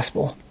with the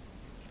gospel.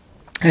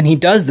 And he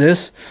does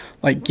this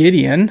like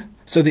Gideon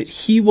so that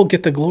he will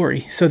get the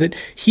glory, so that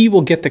he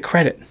will get the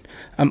credit.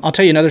 I'll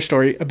tell you another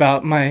story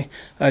about my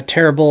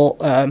terrible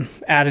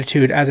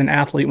attitude as an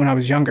athlete when I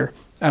was younger.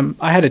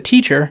 I had a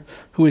teacher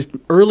who was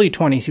early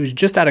 20s. He was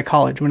just out of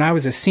college when I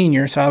was a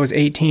senior, so I was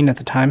 18 at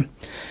the time.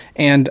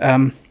 And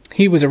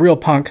he was a real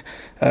punk,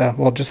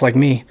 just like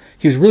me.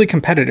 He was really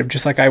competitive,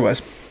 just like I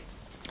was.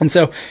 And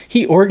so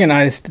he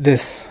organized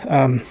this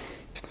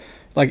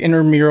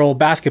intramural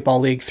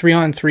basketball league,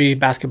 3-on-3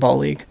 basketball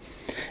league.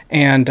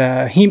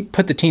 And he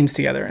put the teams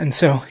together. And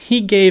so he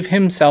gave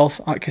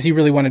himself, because he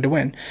really wanted to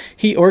win,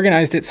 he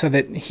organized it so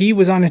that he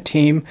was on a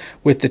team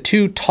with the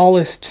 2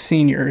 tallest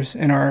seniors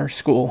in our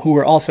school who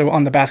were also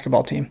on the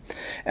basketball team.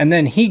 And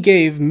then he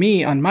gave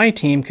me on my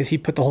team, because he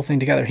put the whole thing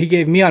together, he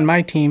gave me on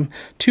my team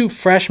 2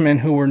 freshmen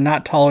who were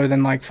not taller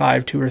than like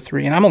 5'2" or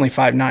 3. And I'm only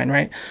 5'9",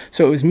 right?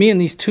 So it was me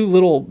and these 2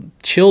 little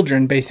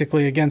children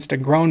basically against a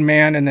grown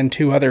man and then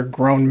 2 other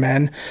grown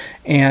men.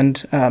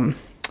 And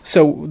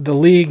so the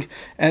league,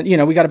 and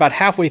we got about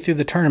halfway through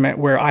the tournament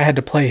where I had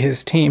to play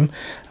his team,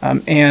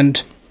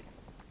 and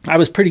I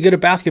was pretty good at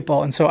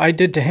basketball. And so I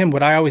did to him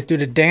what I always do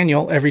to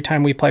Daniel every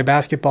time we play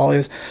basketball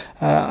is,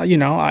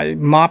 I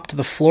mopped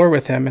the floor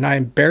with him and I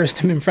embarrassed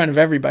him in front of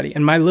everybody.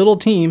 And my little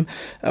team,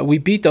 we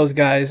beat those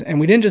guys, and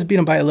we didn't just beat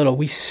them by a little,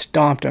 we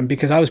stomped them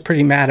because I was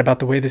pretty mad about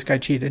the way this guy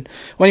cheated.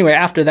 Well, anyway,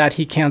 after that,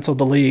 he canceled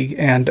the league,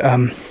 and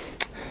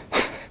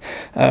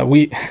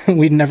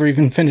we'd never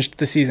even finished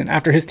the season.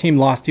 After his team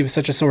lost, he was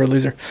such a sore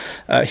loser.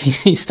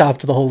 He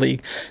stopped the whole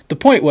league. The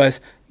point was,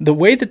 the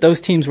way that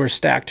those teams were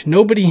stacked,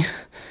 nobody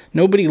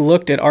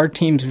looked at our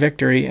team's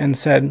victory and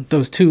said,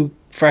 those 2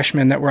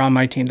 freshmen that were on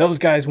my team, those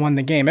guys won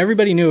the game.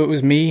 Everybody knew it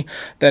was me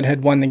that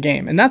had won the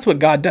game. And that's what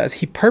God does.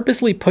 He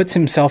purposely puts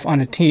himself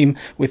on a team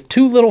with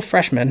 2 little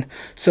freshmen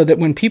so that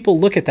when people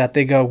look at that,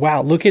 they go,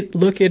 wow, look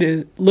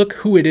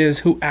who it is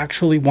who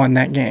actually won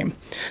that game.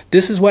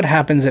 This is what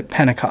happens at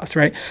Pentecost,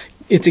 right?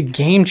 It's a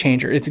game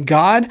changer. It's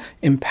God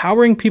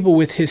empowering people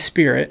with his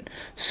Spirit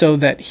so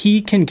that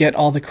he can get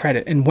all the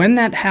credit. And when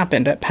that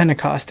happened at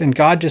Pentecost, and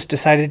God just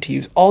decided to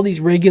use all these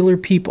regular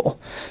people,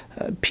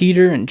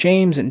 Peter and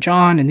James and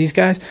John and these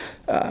guys,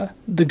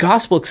 the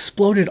gospel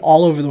exploded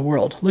all over the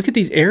world. Look at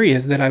these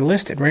areas that I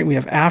listed, right? We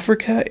have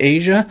Africa,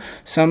 Asia,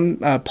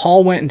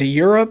 Paul went into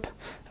Europe.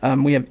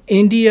 We have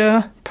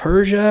India,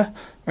 Persia,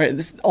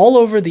 right? All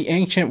over the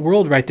ancient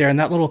world right there in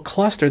that little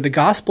cluster, the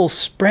gospel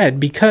spread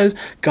because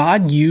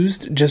God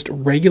used just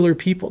regular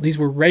people. These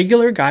were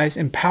regular guys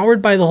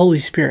empowered by the Holy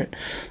Spirit,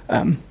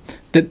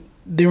 that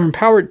they were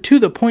empowered to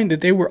the point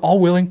that they were all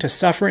willing to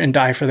suffer and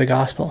die for the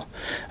gospel.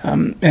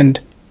 And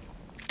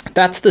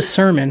that's the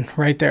sermon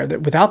right there,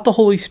 that without the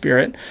Holy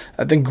Spirit,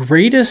 the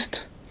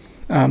greatest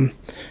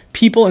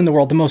people in the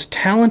world, the most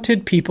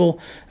talented people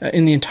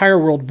in the entire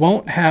world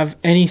won't have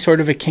any sort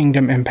of a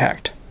kingdom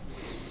impact.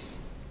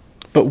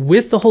 But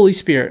with the Holy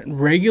Spirit,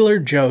 regular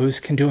Joes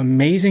can do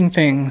amazing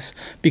things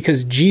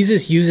because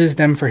Jesus uses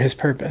them for his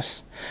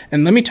purpose.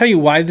 And let me tell you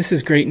why this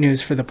is great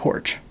news for the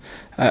porch.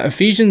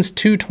 Ephesians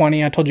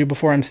 2:20, I told you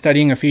before, I'm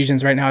studying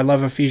Ephesians right now. I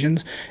love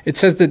Ephesians. It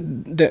says that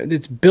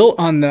it's built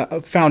on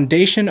the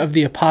foundation of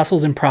the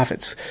apostles and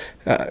prophets,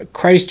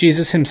 Christ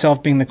Jesus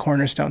himself being the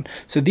cornerstone.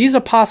 So these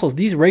apostles,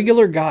 these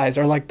regular guys,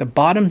 are like the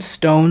bottom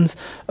stones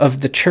of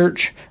the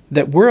church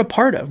that we're a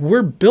part of.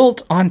 We're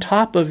built on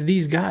top of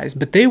these guys,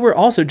 but they were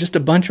also just a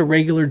bunch of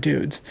regular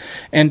dudes.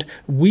 And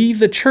we,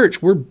 the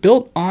church, we're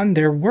built on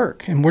their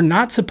work, and we're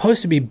not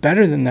supposed to be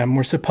better than them.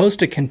 We're supposed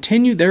to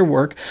continue their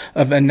work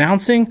of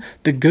announcing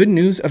the good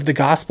news of the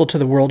gospel to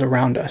the world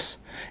around us.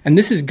 And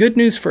this is good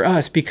news for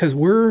us because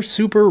we're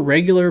super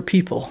regular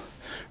people,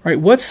 right?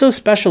 What's so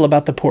special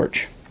about the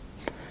porch?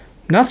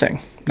 Nothing,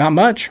 not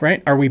much,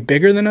 right? Are we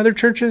bigger than other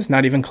churches?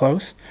 Not even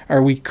close.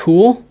 Are we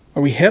cool?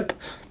 Are we hip?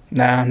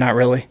 Nah, not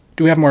really.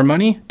 Do we have more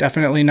money?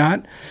 Definitely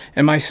not.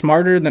 Am I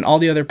smarter than all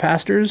the other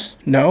pastors?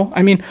 No.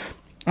 I mean,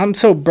 I'm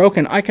so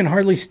broken, I can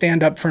hardly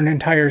stand up for an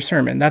entire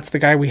sermon. That's the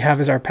guy we have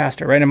as our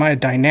pastor, right? Am I a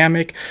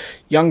dynamic,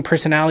 young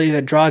personality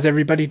that draws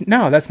everybody?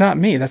 No, that's not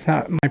me. That's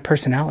not my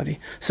personality.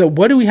 So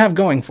what do we have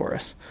going for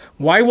us?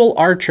 Why will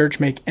our church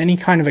make any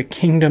kind of a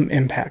kingdom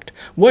impact?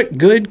 What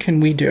good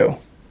can we do?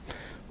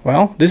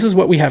 Well, this is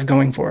what we have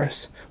going for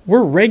us.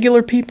 We're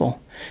regular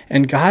people.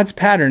 And God's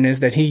pattern is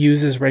that he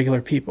uses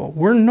regular people.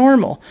 We're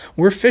normal.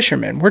 We're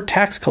fishermen. We're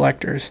tax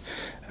collectors.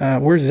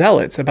 We're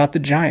zealots about the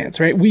giants,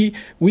 right?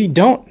 We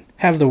don't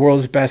have the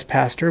world's best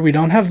pastor. We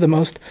don't have the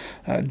most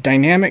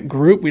dynamic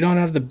group. We don't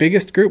have the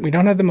biggest group. We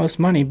don't have the most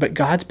money. But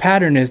God's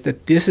pattern is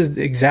that this is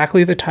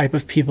exactly the type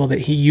of people that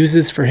he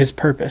uses for his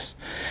purpose.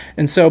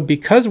 And so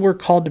because we're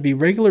called to be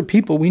regular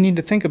people, we need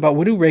to think about,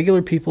 what do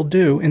regular people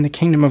do in the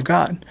kingdom of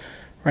God?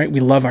 Right?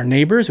 We love our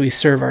neighbors. We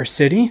serve our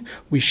city.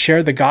 We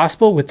share the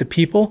gospel with the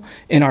people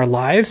in our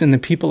lives and the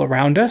people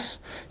around us,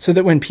 so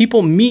that when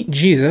people meet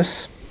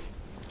Jesus,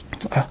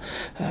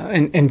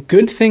 and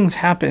good things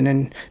happen,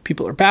 and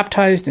people are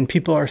baptized, and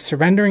people are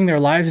surrendering their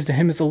lives to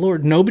him as the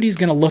Lord, nobody's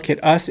going to look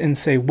at us and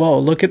say, whoa,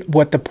 look at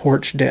what the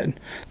porch did.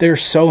 They're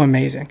so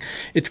amazing.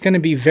 It's going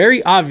to be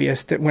very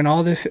obvious that when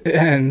all this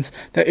ends,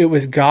 that it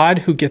was God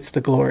who gets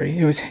the glory.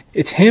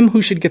 It's him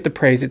who should get the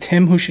praise. It's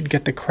him who should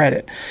get the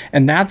credit.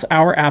 And that's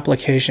our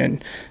application.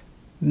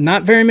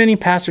 Not very many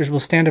pastors will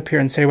stand up here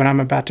and say what I'm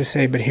about to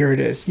say, but here it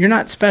is. You're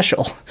not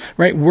special,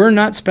 right? We're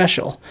not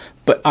special,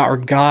 but our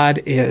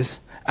God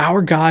is.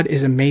 Our God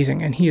is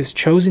amazing, and he has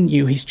chosen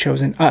you. He's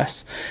chosen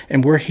us,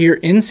 and we're here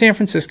in San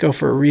Francisco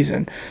for a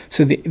reason.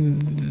 So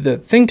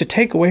the thing to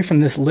take away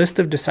from this list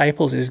of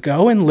disciples is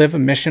go and live a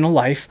missional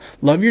life,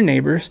 love your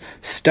neighbors,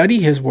 study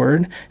his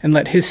word, and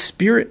let his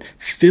spirit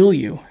fill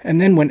you. And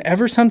then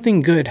whenever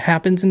something good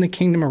happens in the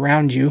kingdom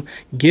around you,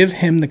 give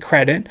him the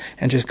credit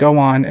and just go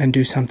on and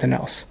do something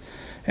else.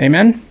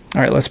 Amen?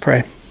 All right, let's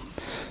pray.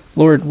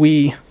 Lord,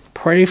 we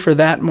pray for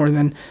that more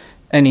than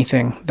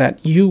anything, that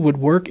you would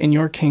work in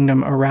your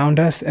kingdom around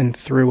us and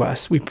through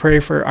us. We pray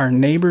for our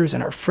neighbors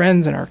and our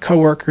friends and our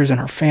coworkers and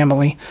our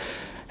family.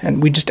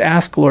 And we just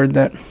ask, Lord,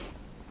 that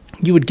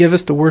you would give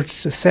us the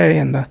words to say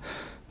and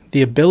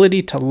the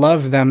ability to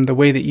love them the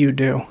way that you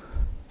do.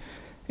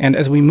 And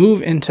as we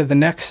move into the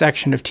next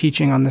section of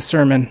teaching on the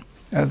Sermon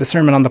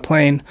on the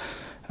Plain,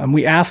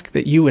 we ask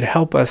that you would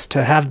help us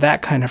to have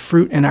that kind of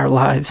fruit in our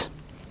lives,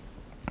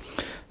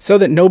 so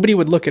that nobody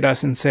would look at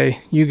us and say,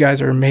 you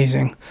guys are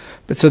amazing,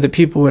 but so that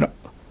people would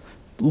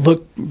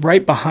look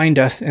right behind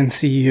us and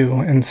see you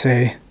and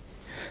say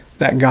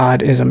that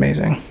God is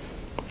amazing.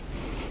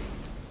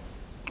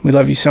 We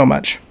love you so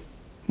much.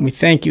 We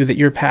thank you that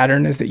your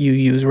pattern is that you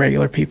use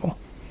regular people.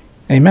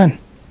 Amen.